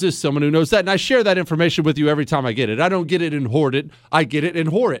who knows this, someone who knows that. And I share that information with you every time I get it. I don't get it and hoard it. I get it and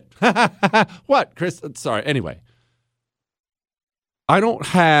whore it. What, Chris? Sorry. Anyway, I don't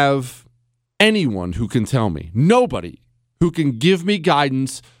have anyone who can tell me, nobody who can give me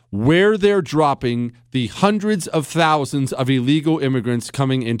guidance where they're dropping the hundreds of thousands of illegal immigrants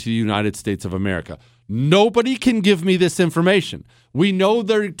coming into the United States of America. Nobody can give me this information. We know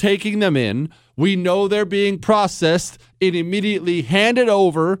they're taking them in. We know they're being processed and immediately handed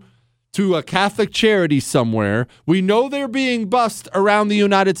over to a Catholic charity somewhere. We know they're being bussed around the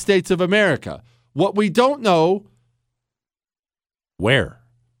United States of America. What we don't know, where?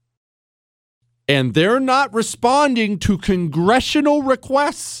 And they're not responding to congressional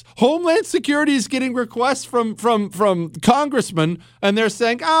requests. Homeland Security is getting requests from congressmen, and they're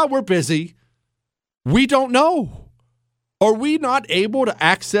saying, we're busy. We don't know. Are we not able to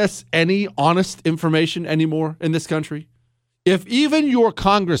access any honest information anymore in this country? If even your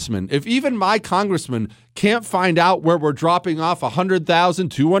congressman, if even my congressman can't find out where we're dropping off 100,000,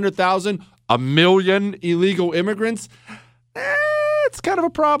 200,000, 1 million illegal immigrants, it's kind of a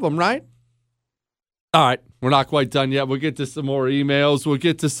problem, right? All right, we're not quite done yet. We'll get to some more emails. We'll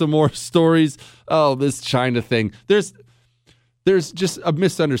get to some more stories. Oh, this China thing. There's just a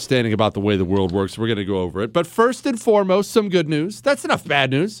misunderstanding about the way the world works. We're going to go over it. But first and foremost, some good news. That's enough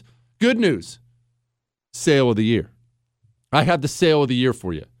bad news. Good news. Sale of the year. I have the sale of the year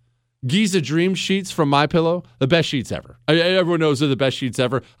for you. Giza Dream Sheets from MyPillow, the best sheets ever. Everyone knows they're the best sheets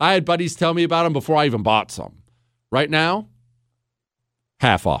ever. I had buddies tell me about them before I even bought some. Right now,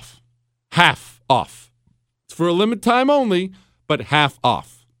 half off. Half off. It's for a limited time only, but half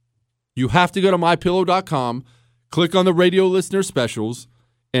off. You have to go to MyPillow.com, click on the radio listener specials,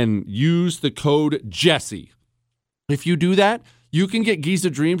 and use the code Jesse. If you do that, you can get Giza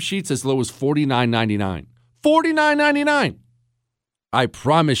Dream Sheets as low as $49.99. $49.99. I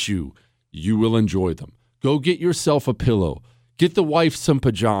promise you, you will enjoy them. Go get yourself a pillow. Get the wife some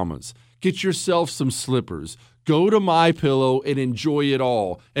pajamas. Get yourself some slippers. Go to MyPillow and enjoy it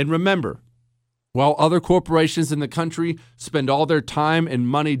all. And remember, while other corporations in the country spend all their time and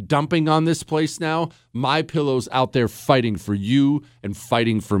money dumping on this place now, MyPillow's out there fighting for you and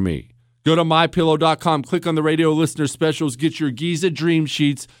fighting for me. Go to MyPillow.com, click on the radio listener specials, get your Giza Dream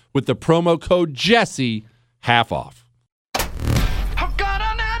Sheets with the promo code Jesse, half off. I've got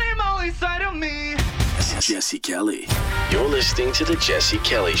an animal inside of me. This is Jesse Kelly. You're listening to The Jesse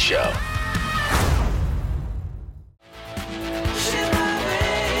Kelly Show.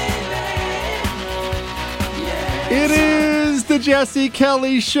 It is the Jesse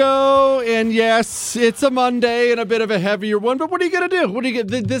Kelly Show, and yes, it's a Monday and a bit of a heavier one, but what are you going to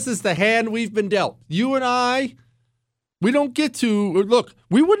do? This is the hand we've been dealt. You and I, we don't get to, look,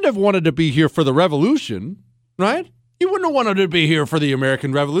 we wouldn't have wanted to be here for the revolution, right? You wouldn't have wanted to be here for the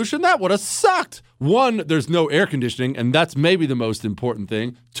American Revolution. That would have sucked. One, there's no air conditioning, and that's maybe the most important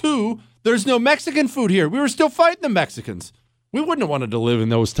thing. Two, there's no Mexican food here. We were still fighting the Mexicans. We wouldn't have wanted to live in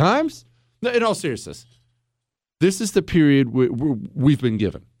those times. In all seriousness. This is the period we've been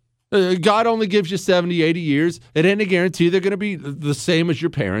given. God only gives you 70, 80 years. It ain't a guarantee they're going to be the same as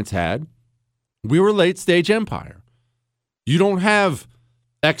your parents had. We were late-stage empire. You don't have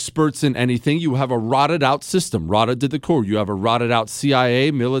experts in anything. You have a rotted-out system, rotted to the core. You have a rotted-out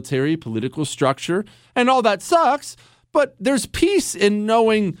CIA, military, political structure, and all that sucks, but there's peace in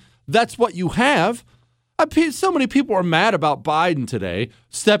knowing that's what you have. So many people are mad about Biden today,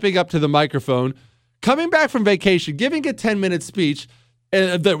 stepping up to the microphone, coming back from vacation, giving a 10-minute speech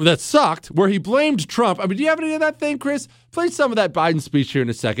that sucked, where he blamed Trump. I mean, do you have any of that thing, Chris? Play some of that Biden speech here in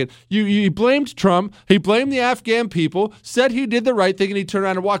a second. You blamed Trump. He blamed the Afghan people, said he did the right thing, and he turned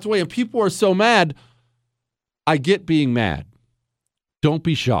around and walked away. And people are so mad. I get being mad. Don't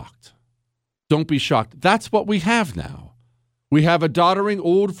be shocked. Don't be shocked. That's what we have now. We have a doddering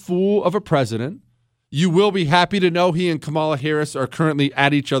old fool of a president. You will be happy to know he and Kamala Harris are currently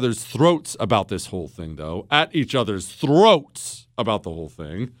at each other's throats about this whole thing, though. At each other's throats about the whole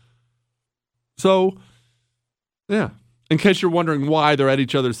thing. So, yeah. In case you're wondering why they're at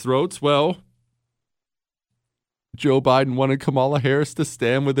each other's throats, well, Joe Biden wanted Kamala Harris to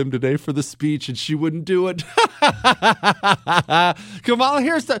stand with him today for the speech, and she wouldn't do it. Kamala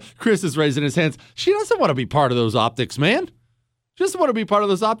Harris, Chris is raising his hands. She doesn't want to be part of those optics, man. She doesn't want to be part of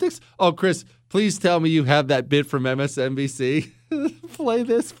those optics. Oh, Chris, please tell me you have that bit from MSNBC. Play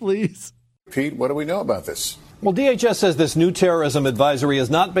this, please. Pete, what do we know about this? Well, DHS says this new terrorism advisory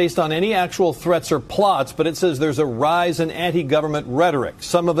is not based on any actual threats or plots, but it says there's a rise in anti-government rhetoric.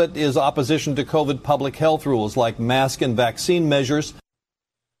 Some of it is opposition to COVID public health rules like mask and vaccine measures.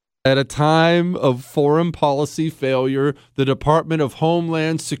 At a time of foreign policy failure, the Department of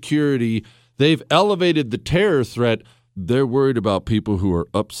Homeland Security, they've elevated the terror threat. They're worried about people who are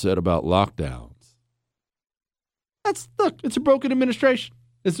upset about lockdowns. Look, it's a broken administration.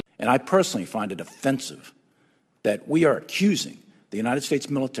 And I personally find it offensive that we are accusing the United States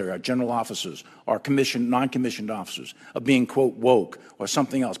military, our general officers, our commissioned, non-commissioned officers, of being, quote, woke or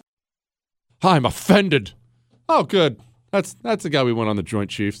something else. I'm offended. Oh, good. That's the guy we want on the Joint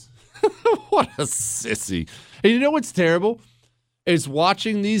Chiefs. What a sissy. And you know what's terrible? Is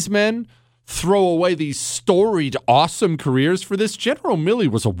watching these men throw away these storied, awesome careers for this. General Milley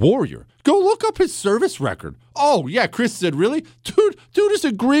was a warrior. Go look up his service record. Oh, yeah, Chris said, really? Dude is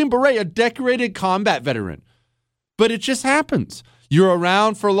a Green Beret, a decorated combat veteran. But it just happens. You're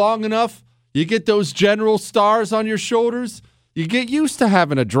around for long enough, you get those general stars on your shoulders, you get used to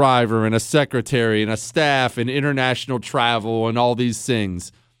having a driver and a secretary and a staff and international travel and all these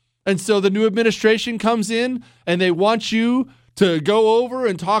things. And so the new administration comes in and they want you to go over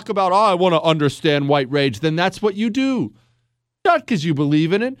and talk about, I want to understand white rage. Then that's what you do. Not because you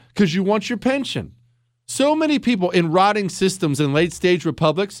believe in it, because you want your pension. So many people in rotting systems in late-stage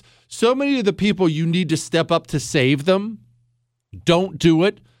republics, so many of the people you need to step up to save them don't do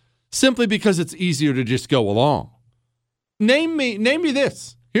it simply because it's easier to just go along. Name me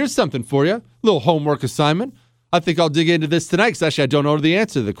this. Here's something for you. A little homework assignment. I think I'll dig into this tonight because actually I don't know the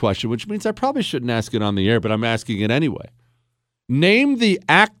answer to the question, which means I probably shouldn't ask it on the air, but I'm asking it anyway. Name the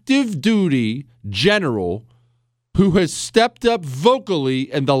active duty general who has stepped up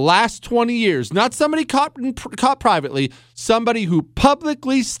vocally in the last 20 years, not somebody caught privately, somebody who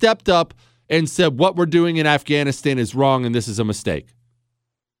publicly stepped up and said what we're doing in Afghanistan is wrong and this is a mistake.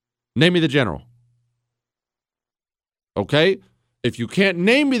 Name me the general. Okay? If you can't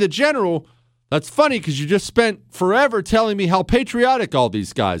name me the general, that's funny because you just spent forever telling me how patriotic all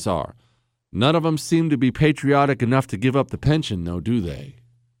these guys are. None of them seem to be patriotic enough to give up the pension, though, do they?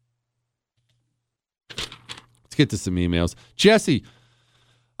 Let's get to some emails. Jesse,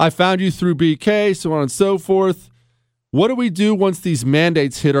 I found you through BK, so on and so forth. What do we do once these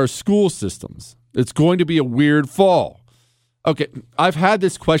mandates hit our school systems? It's going to be a weird fall. Okay, I've had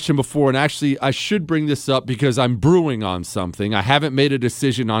this question before, and actually I should bring this up because I'm brewing on something. I haven't made a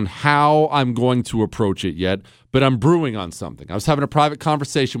decision on how I'm going to approach it yet, but I'm brewing on something. I was having a private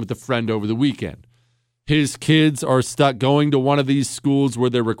conversation with a friend over the weekend. His kids are stuck going to one of these schools where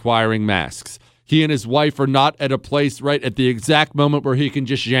they're requiring masks. He and his wife are not at a place right at the exact moment where he can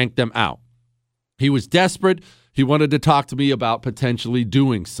just yank them out. He was desperate. He wanted to talk to me about potentially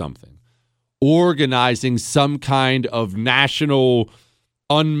doing something, organizing some kind of national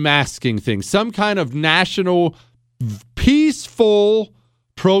unmasking thing, some kind of national peaceful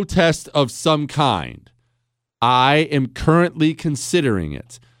protest of some kind. I am currently considering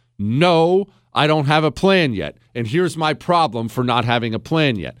it. No, I don't have a plan yet. And here's my problem for not having a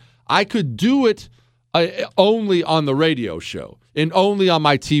plan yet. I could do it only on the radio show and only on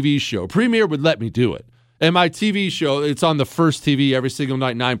my TV show. Premiere would let me do it. And my TV show, it's on the First TV every single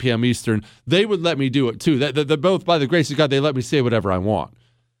night, 9 p.m. Eastern. They would let me do it too. They're both, by the grace of God, they let me say whatever I want.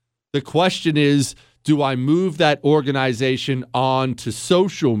 The question is, do I move that organization on to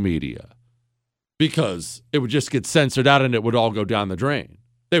social media? Because it would just get censored out and it would all go down the drain.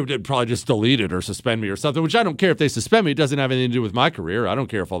 They would probably just delete it or suspend me or something, which I don't care if they suspend me. It doesn't have anything to do with my career. I don't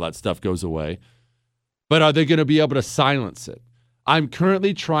care if all that stuff goes away. But are they going to be able to silence it? I'm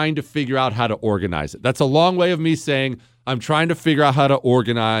currently trying to figure out how to organize it. That's a long way of me saying I'm trying to figure out how to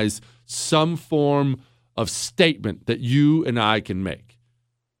organize some form of statement that you and I can make.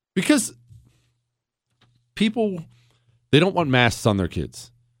 Because people, they don't want masks on their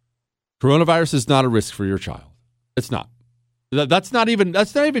kids. Coronavirus is not a risk for your child. It's not. That's not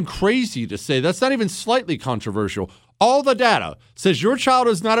even crazy to say. That's not even slightly controversial. All the data says your child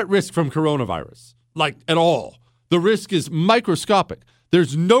is not at risk from coronavirus, like at all. The risk is microscopic.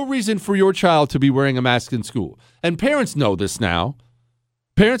 There's no reason for your child to be wearing a mask in school. And parents know this now.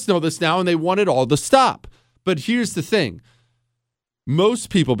 And they want it all to stop. But here's the thing. Most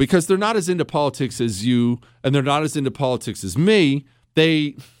people, because they're not as into politics as you and they're not as into politics as me,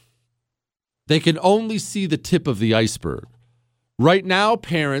 they can only see the tip of the iceberg. Right now,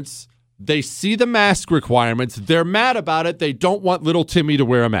 parents, they see the mask requirements. They're mad about it. They don't want little Timmy to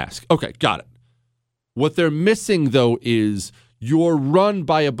wear a mask. Okay, got it. What they're missing, though, is you're run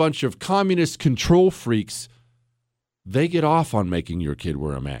by a bunch of communist control freaks. They get off on making your kid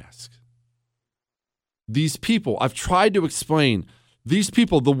wear a mask. These people, I've tried to explain, these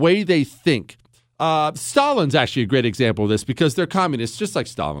people, the way they think. Stalin's actually a great example of this because they're communists, just like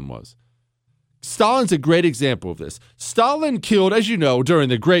Stalin was. Stalin's a great example of this. Stalin killed, as you know, during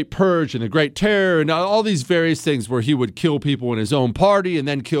the Great Purge and the Great Terror and all these various things where he would kill people in his own party and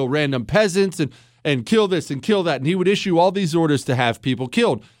then kill random peasants and kill this and kill that. And he would issue all these orders to have people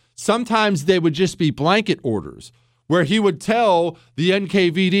killed. Sometimes they would just be blanket orders where he would tell the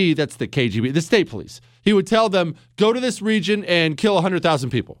NKVD, that's the KGB, the state police, he would tell them, go to this region and kill 100,000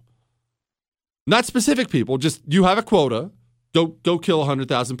 people. Not specific people, just you have a quota, go kill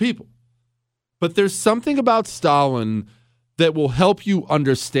 100,000 people. But there's something about Stalin that will help you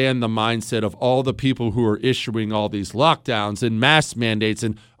understand the mindset of all the people who are issuing all these lockdowns and mask mandates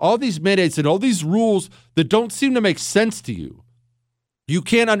and all these mandates and all these rules that don't seem to make sense to you. You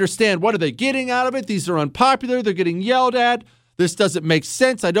can't understand, what are they getting out of it? These are unpopular. They're getting yelled at. This doesn't make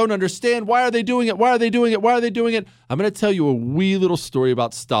sense. I don't understand. Why are they doing it? Why are they doing it? Why are they doing it? I'm going to tell you a wee little story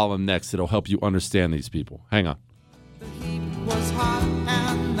about Stalin next that'll help you understand these people. Hang on. The heat was hot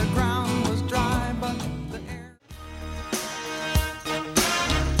and the ground was dry, but the air...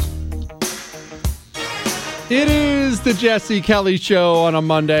 It is the Jesse Kelly Show on a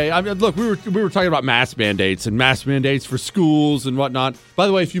Monday. I mean, look, we were talking about mask mandates for schools and whatnot. By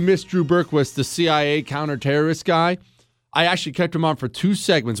the way, if you missed Drew Berquist, the CIA counterterrorist guy, I actually kept him on for 2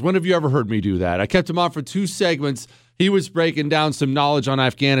 segments. When have you ever heard me do that? I kept him on for 2 segments. He was breaking down some knowledge on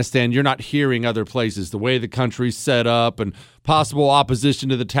Afghanistan you're not hearing other places, the way the country's set up and possible opposition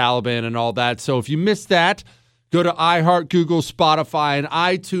to the Taliban and all that. So if you missed that, go to iHeart, Google, Spotify, and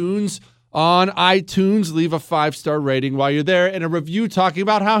iTunes. On iTunes, leave a 5-star rating while you're there and a review talking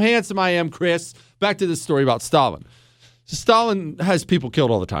about how handsome I am, Chris. Back to this story about Stalin. So Stalin has people killed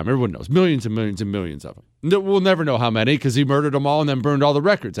all the time. Everyone knows. Millions and millions and millions of them. We'll never know how many because he murdered them all and then burned all the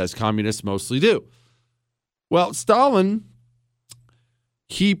records, as communists mostly do. Well, Stalin,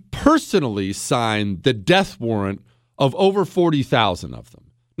 he personally signed the death warrant of over 40,000 of them.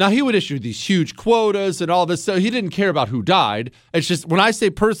 Now, he would issue these huge quotas and all this, so he didn't care about who died. It's just, when I say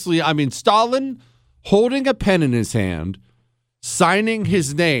personally, I mean Stalin holding a pen in his hand, signing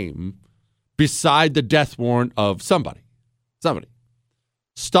his name beside the death warrant of somebody.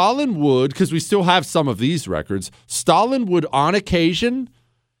 Stalin would, because we still have some of these records, Stalin would, on occasion,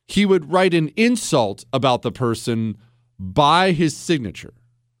 he would write an insult about the person by his signature.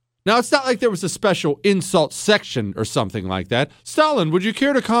 Now, it's not like there was a special insult section or something like that. Stalin, would you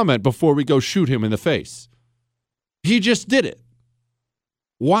care to comment before we go shoot him in the face? He just did it.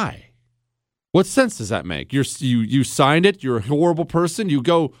 Why? What sense does that make? You signed it. You're a horrible person. You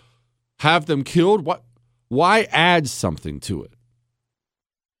go have them killed. Why add something to it?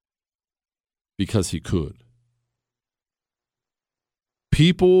 Because he could.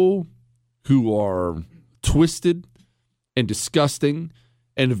 People who are twisted and disgusting,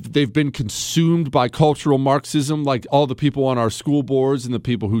 and they've been consumed by cultural Marxism, like all the people on our school boards and the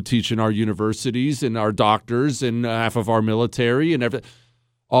people who teach in our universities and our doctors and half of our military and everything.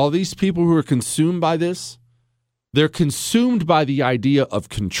 All these people who are consumed by this, they're consumed by the idea of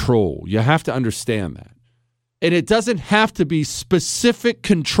control. You have to understand that. And it doesn't have to be specific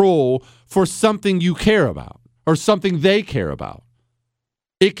control for something you care about or something they care about.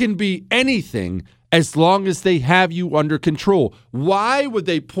 It can be anything as long as they have you under control. Why would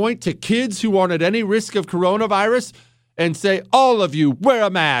they point to kids who aren't at any risk of coronavirus and say, all of you, wear a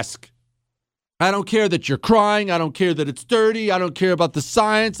mask? I don't care that you're crying. I don't care that it's dirty. I don't care about the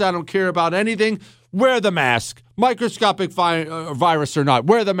science. I don't care about anything. Wear the mask. Microscopic virus or not,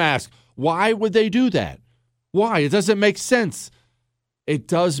 wear the mask. Why would they do that? Why? It doesn't make sense. It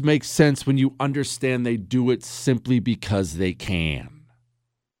does make sense when you understand they do it simply because they can.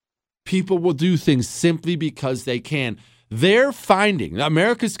 People will do things simply because they can. They're finding,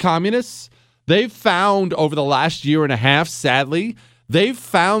 America's communists, they've found over the last year and a half, sadly, they've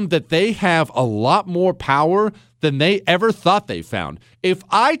found that they have a lot more power than they ever thought they found. If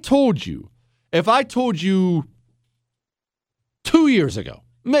I told you 2 years ago,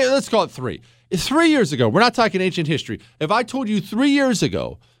 let's call it 3. 3 years ago, we're not talking ancient history. If I told you 3 years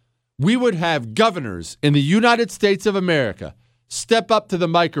ago, we would have governors in the United States of America step up to the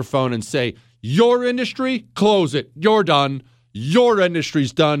microphone and say, your industry, close it. You're done. Your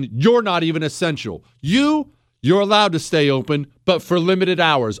industry's done. You're not even essential. You're allowed to stay open, but for limited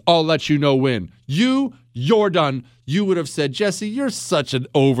hours. I'll let you know when. You're done. You would have said, Jesse, you're such an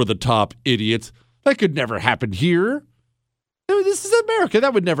over-the-top idiot. That could never happen here. This is America.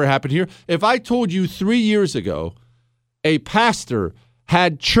 That would never happen here. If I told you 3 years ago a pastor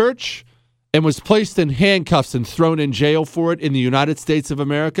had church and was placed in handcuffs and thrown in jail for it in the United States of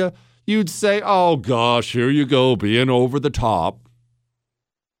America, you'd say, oh, gosh, here you go, being over the top.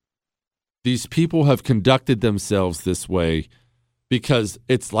 These people have conducted themselves this way because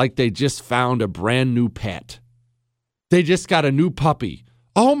it's like they just found a brand new pet. They just got a new puppy.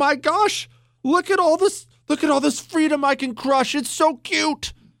 Oh, my gosh, look at all this. Look at all this freedom I can crush. It's so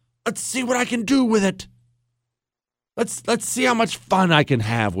cute. Let's see what I can do with it. Let's see how much fun I can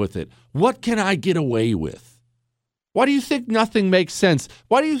have with it. What can I get away with? Why do you think nothing makes sense?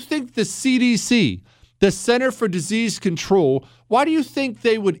 Why do you think the CDC, the Center for Disease Control, why do you think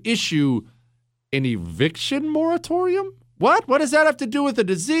they would issue an eviction moratorium? What? What does that have to do with the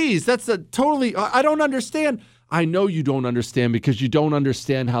disease? That's a totally, I don't understand. I know you don't understand because you don't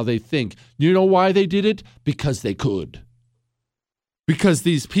understand how they think. You know why they did it? Because they could. Because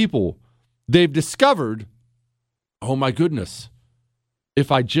these people, they've discovered, oh my goodness, if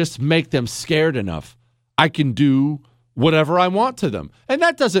I just make them scared enough, I can do whatever I want to them. And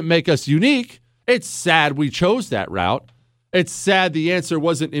that doesn't make us unique. It's sad we chose that route. It's sad the answer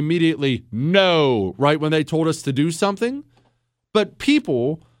wasn't immediately no, right when they told us to do something. But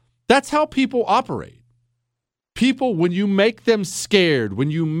people, that's how people operate. People, when you make them scared, when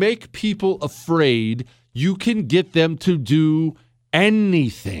you make people afraid, you can get them to do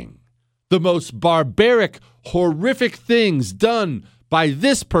anything. The most barbaric, horrific things done by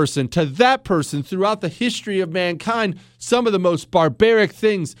this person to that person throughout the history of mankind, some of the most barbaric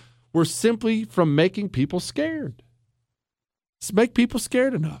things were simply from making people scared. Just make people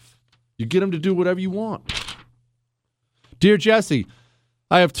scared enough. You get them to do whatever you want. Dear Jesse,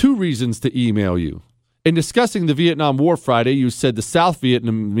 I have 2 reasons to email you. In discussing the Vietnam War Friday, you said the South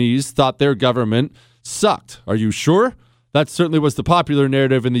Vietnamese thought their government sucked. Are you sure? That certainly was the popular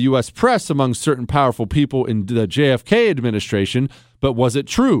narrative in the U.S. press among certain powerful people in the JFK administration, but was it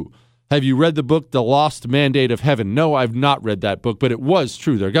true? Have you read the book, The Lost Mandate of Heaven? No, I've not read that book, but it was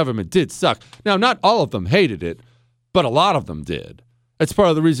true. Their government did suck. Now, not all of them hated it, but a lot of them did. That's part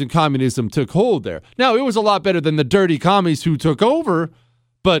of the reason communism took hold there. Now, it was a lot better than the dirty commies who took over,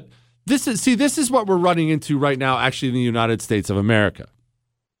 but this is what we're running into right now, actually, in the United States of America.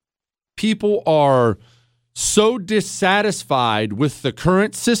 People are so dissatisfied with the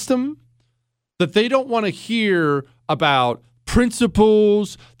current system that they don't want to hear about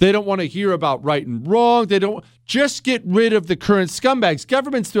principles. They don't want to hear about right and wrong. They don't just get rid of the current scumbags.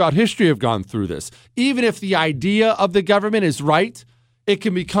 Governments throughout history have gone through this. Even if the idea of the government is right, it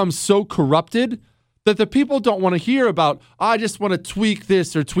can become so corrupted that the people don't want to hear about, I just want to tweak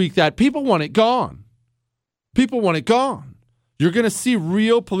this or tweak that. People want it gone. People want it gone. You're going to see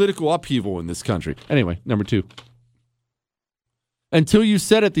real political upheaval in this country. Anyway, number 2. Until you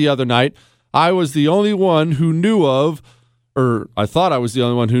said it the other night, I was the only one who knew of, or I thought I was the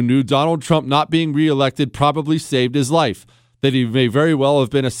only one who knew Donald Trump not being reelected probably saved his life, that he may very well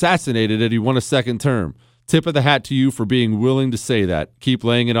have been assassinated had he won a second term. Tip of the hat to you for being willing to say that. Keep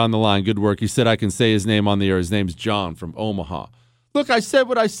laying it on the line. Good work. He said I can say his name on the air. His name's John from Omaha. Look, I said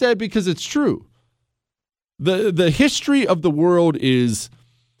what I said because it's true. The history of the world is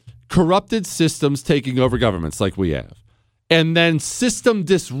corrupted systems taking over governments like we have. And then system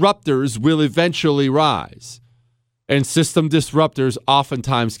disruptors will eventually rise. And system disruptors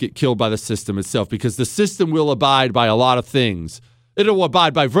oftentimes get killed by the system itself because the system will abide by a lot of things. It'll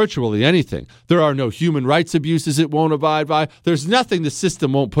abide by virtually anything. There are no human rights abuses it won't abide by. There's nothing the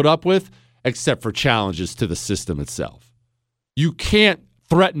system won't put up with except for challenges to the system itself. You can't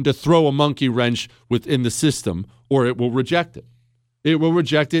threaten to throw a monkey wrench within the system or it will reject it. It will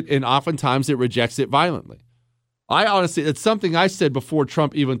reject it, and oftentimes it rejects it violently. I honestly, it's something I said before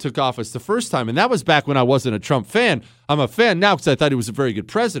Trump even took office the first time, and that was back when I wasn't a Trump fan. I'm a fan now because I thought he was a very good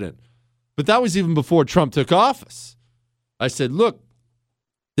president. But that was even before Trump took office. I said, look,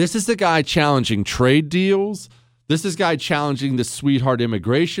 this is the guy challenging trade deals. This is the guy challenging the sweetheart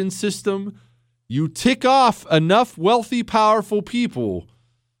immigration system. you tick off enough wealthy, powerful people,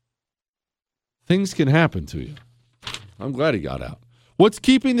 things can happen to you. I'm glad he got out. What's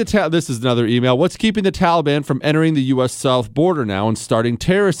keeping this is another email. What's keeping the Taliban from entering the U.S. South border now and starting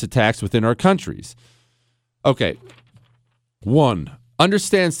terrorist attacks within our countries? Okay. One,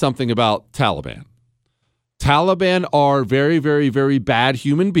 understand something about Taliban. Taliban are very, very, very bad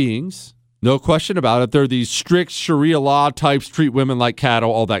human beings. No question about it. They're these strict Sharia law types, treat women like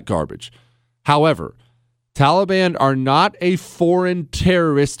cattle, all that garbage. However, Taliban are not a foreign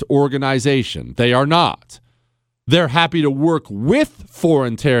terrorist organization. They are not. They're happy to work with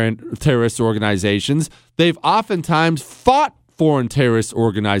foreign terrorist organizations. They've oftentimes fought foreign terrorist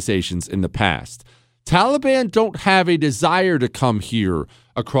organizations in the past. Taliban don't have a desire to come here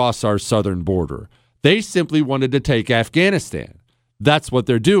across our southern border. They simply wanted to take Afghanistan. That's what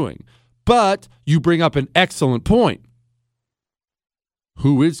they're doing. But you bring up an excellent point.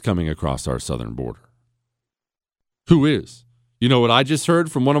 Who is coming across our southern border? Who is? You know what I just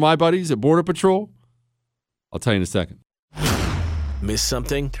heard from one of my buddies at Border Patrol? I'll tell you in a second. Miss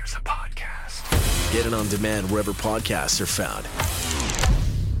something? There's a podcast. Get it on demand wherever podcasts are found.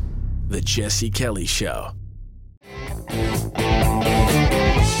 The Jesse Kelly Show.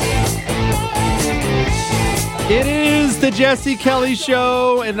 It is the Jesse Kelly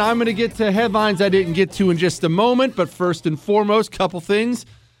Show, and I'm going to get to headlines I didn't get to in just a moment. But first and foremost, couple things.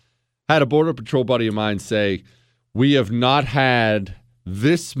 I had a Border Patrol buddy of mine say, we have not had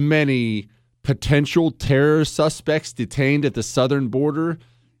this many potential terror suspects detained at the southern border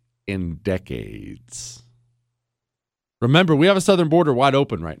in decades. Remember, we have a southern border wide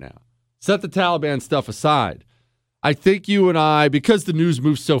open right now. Set the Taliban stuff aside. I think you and I, because the news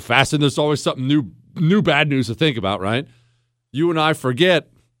moves so fast and there's always something new bad news to think about, right? You and I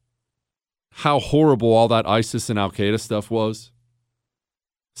forget how horrible all that ISIS and Al-Qaeda stuff was.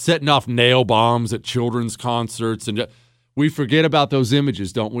 Setting off nail bombs at children's concerts. And we forget about those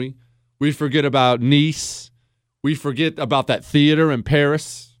images, don't we? We forget about Nice. We forget about that theater in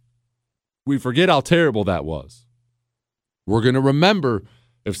Paris. We forget how terrible that was. We're going to remember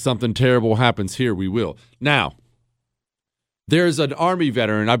if something terrible happens here, we will. Now, there's an Army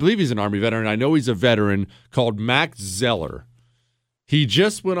veteran. I believe he's an Army veteran. I know he's a veteran called Max Zeller. He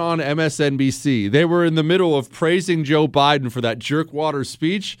just went on MSNBC. They were in the middle of praising Joe Biden for that jerkwater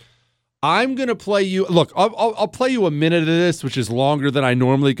speech. I'm going to play you. Look, I'll play you a minute of this, which is longer than I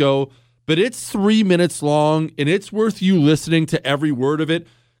normally go. But it's 3 minutes long, and it's worth you listening to every word of it.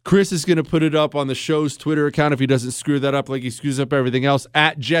 Chris is going to put it up on the show's Twitter account if he doesn't screw that up like he screws up everything else,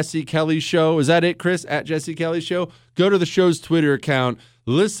 at Jesse Kelly Show. Is that it, Chris? At Jesse Kelly Show? Go to the show's Twitter account.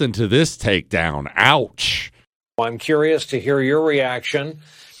 Listen to this takedown. Ouch. I'm curious to hear your reaction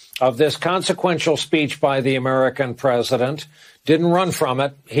of this consequential speech by the American president. Didn't run from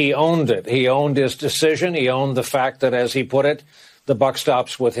it. He owned it. He owned his decision. He owned the fact that, as he put it, the buck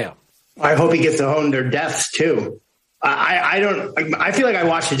stops with him. I hope he gets to own their deaths, too. I feel like I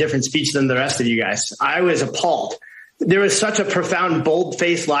watched a different speech than the rest of you guys. I was appalled. There was such a profound,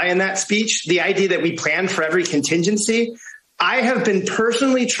 bold-faced lie in that speech. The idea that we planned for every contingency. I have been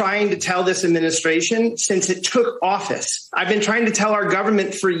personally trying to tell this administration since it took office. I've been trying to tell our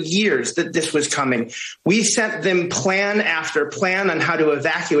government for years that this was coming. We sent them plan after plan on how to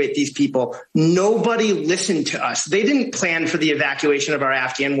evacuate these people. Nobody listened to us. They didn't plan for the evacuation of our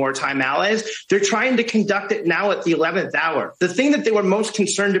Afghan wartime allies. They're trying to conduct it now at the 11th hour. The thing that they were most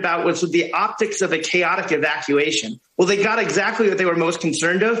concerned about was the optics of a chaotic evacuation. Well, they got exactly what they were most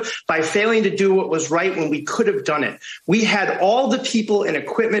concerned of by failing to do what was right when we could have done it. We had all the people and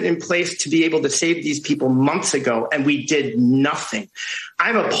equipment in place to be able to save these people months ago, and we did nothing.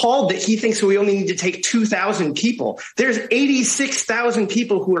 I'm appalled that he thinks we only need to take 2,000 people. There's 86,000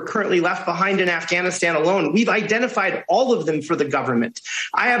 people who are currently left behind in Afghanistan alone. We've identified all of them for the government.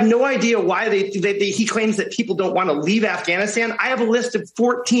 I have no idea why he claims that people don't want to leave Afghanistan. I have a list of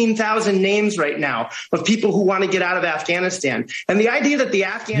 14,000 names right now of people who want to get out of Afghanistan. And the idea that the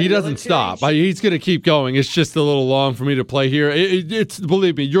Afghan He doesn't stop. He's going to keep going. It's just a little long for me to play here. It's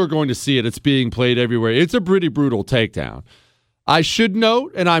believe me, you're going to see it. It's being played everywhere. It's a pretty brutal takedown. I should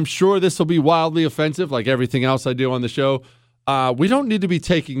note, and I'm sure this will be wildly offensive like everything else I do on the show, we don't need to be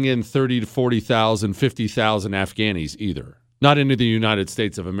taking in 30 to 40,000, 50,000 Afghanis either. Not into the United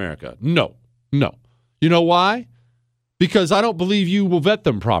States of America. No. You know why? Because I don't believe you will vet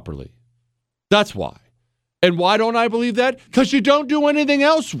them properly. That's why. And why don't I believe that? Because you don't do anything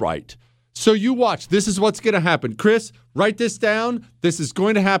else right. So you watch. This is what's going to happen. Chris, write this down. This is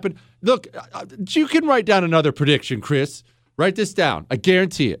going to happen. Look, you can write down another prediction, Chris. Write this down. I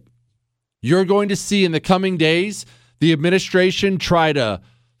guarantee it. You're going to see in the coming days the administration try to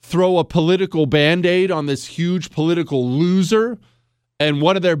throw a political Band-Aid on this huge political loser. And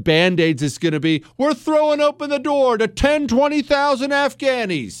one of their Band-Aids is going to be, we're throwing open the door to 10, 20,000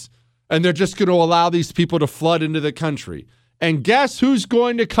 Afghanis. And they're just going to allow these people to flood into the country. And guess who's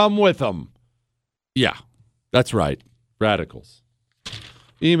going to come with them? Yeah, that's right. Radicals.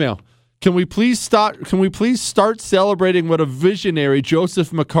 Email. Can we please start celebrating what a visionary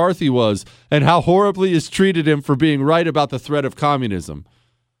Joseph McCarthy was and how horribly is treated him for being right about the threat of communism?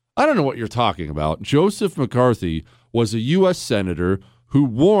 I don't know what you're talking about. Joseph McCarthy was a U.S. senator who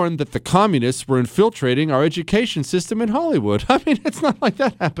warned that the communists were infiltrating our education system in Hollywood. I mean, it's not like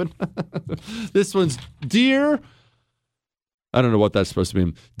that happened. This one's, dear, I don't know what that's supposed to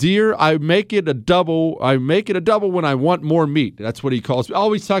mean. Dear, I make it a double when I want more meat. That's what he calls me.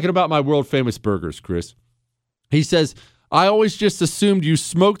 Always talking about my world famous burgers, Chris. He says, I always just assumed you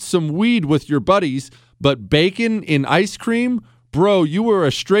smoked some weed with your buddies, but bacon in ice cream? Bro, you were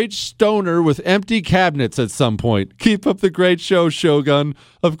a straight stoner with empty cabinets at some point. Keep up the great show, Shogun.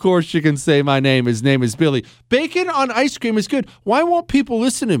 Of course you can say my name. His name is Billy. Bacon on ice cream is good. Why won't people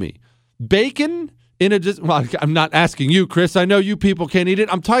listen to me? Bacon in a... Well, I'm not asking you, Chris. I know you people can't eat it.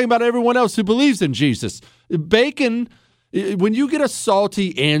 I'm talking about everyone else who believes in Jesus. Bacon, when you get a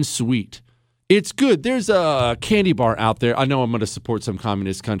salty and sweet, it's good. There's a candy bar out there. I know I'm going to support some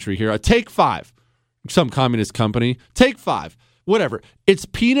communist country here. Take 5. Some communist company. Take 5. Whatever. It's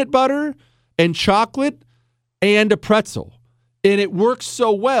peanut butter and chocolate and a pretzel. And it works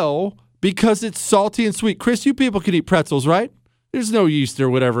so well because it's salty and sweet. Chris, you people can eat pretzels, right? There's no yeast or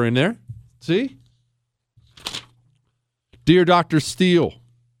whatever in there. See? Dear Dr. Steele,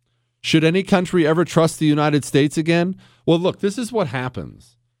 should any country ever trust the United States again? Well, look, this is what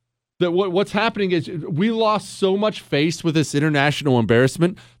happens. What's happening is we lost so much face with this international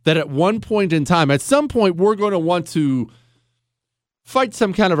embarrassment that at one point in time, at some point, we're going to want to fight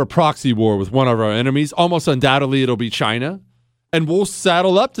some kind of a proxy war with one of our enemies. Almost undoubtedly, it'll be China. And we'll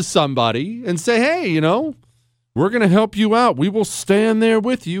saddle up to somebody and say, hey, we're going to help you out. We will stand there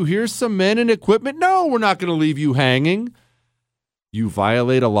with you. Here's some men and equipment. No, we're not going to leave you hanging. You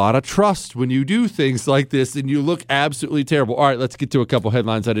violate a lot of trust when you do things like this, and you look absolutely terrible. All right, let's get to a couple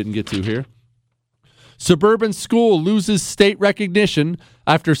headlines I didn't get to here. Suburban school loses state recognition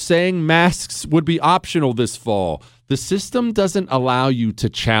after saying masks would be optional this fall. The system doesn't allow you to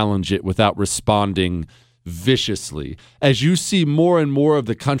challenge it without responding viciously. As you see more and more of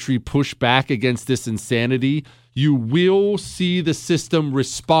the country push back against this insanity, you will see the system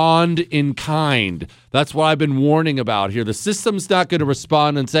respond in kind. That's what I've been warning about here. The system's not going to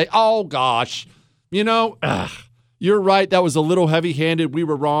respond and say, oh, gosh, you're right. That was a little heavy-handed. We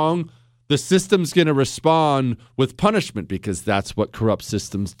were wrong. The system's going to respond with punishment because that's what corrupt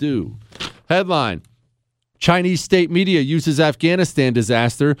systems do. Headline. Chinese state media uses Afghanistan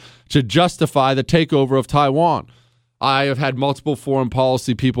disaster to justify the takeover of Taiwan. I have had multiple foreign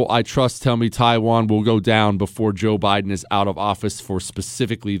policy people I trust tell me Taiwan will go down before Joe Biden is out of office for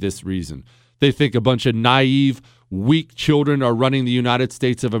specifically this reason. They think a bunch of naive, weak children are running the United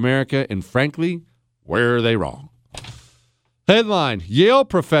States of America, and frankly, where are they wrong? Headline, Yale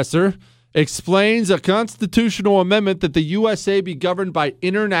professor explains a constitutional amendment that the USA be governed by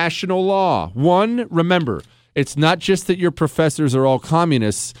international law. One, remember, it's not just that your professors are all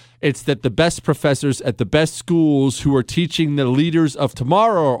communists. It's that the best professors at the best schools who are teaching the leaders of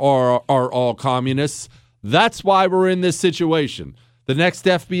tomorrow are all communists. That's why we're in this situation. The next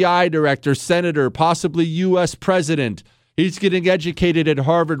FBI director, senator, possibly U.S. president, he's getting educated at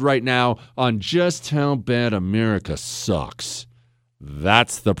Harvard right now on just how bad America sucks.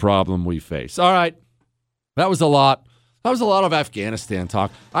 That's the problem we face. All right. That was a lot. That was a lot of Afghanistan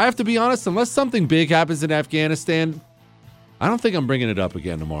talk. I have to be honest, unless something big happens in Afghanistan, I don't think I'm bringing it up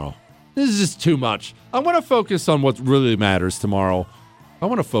again tomorrow. This is just too much. I want to focus on what really matters tomorrow. I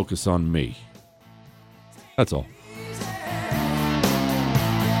want to focus on me. That's all.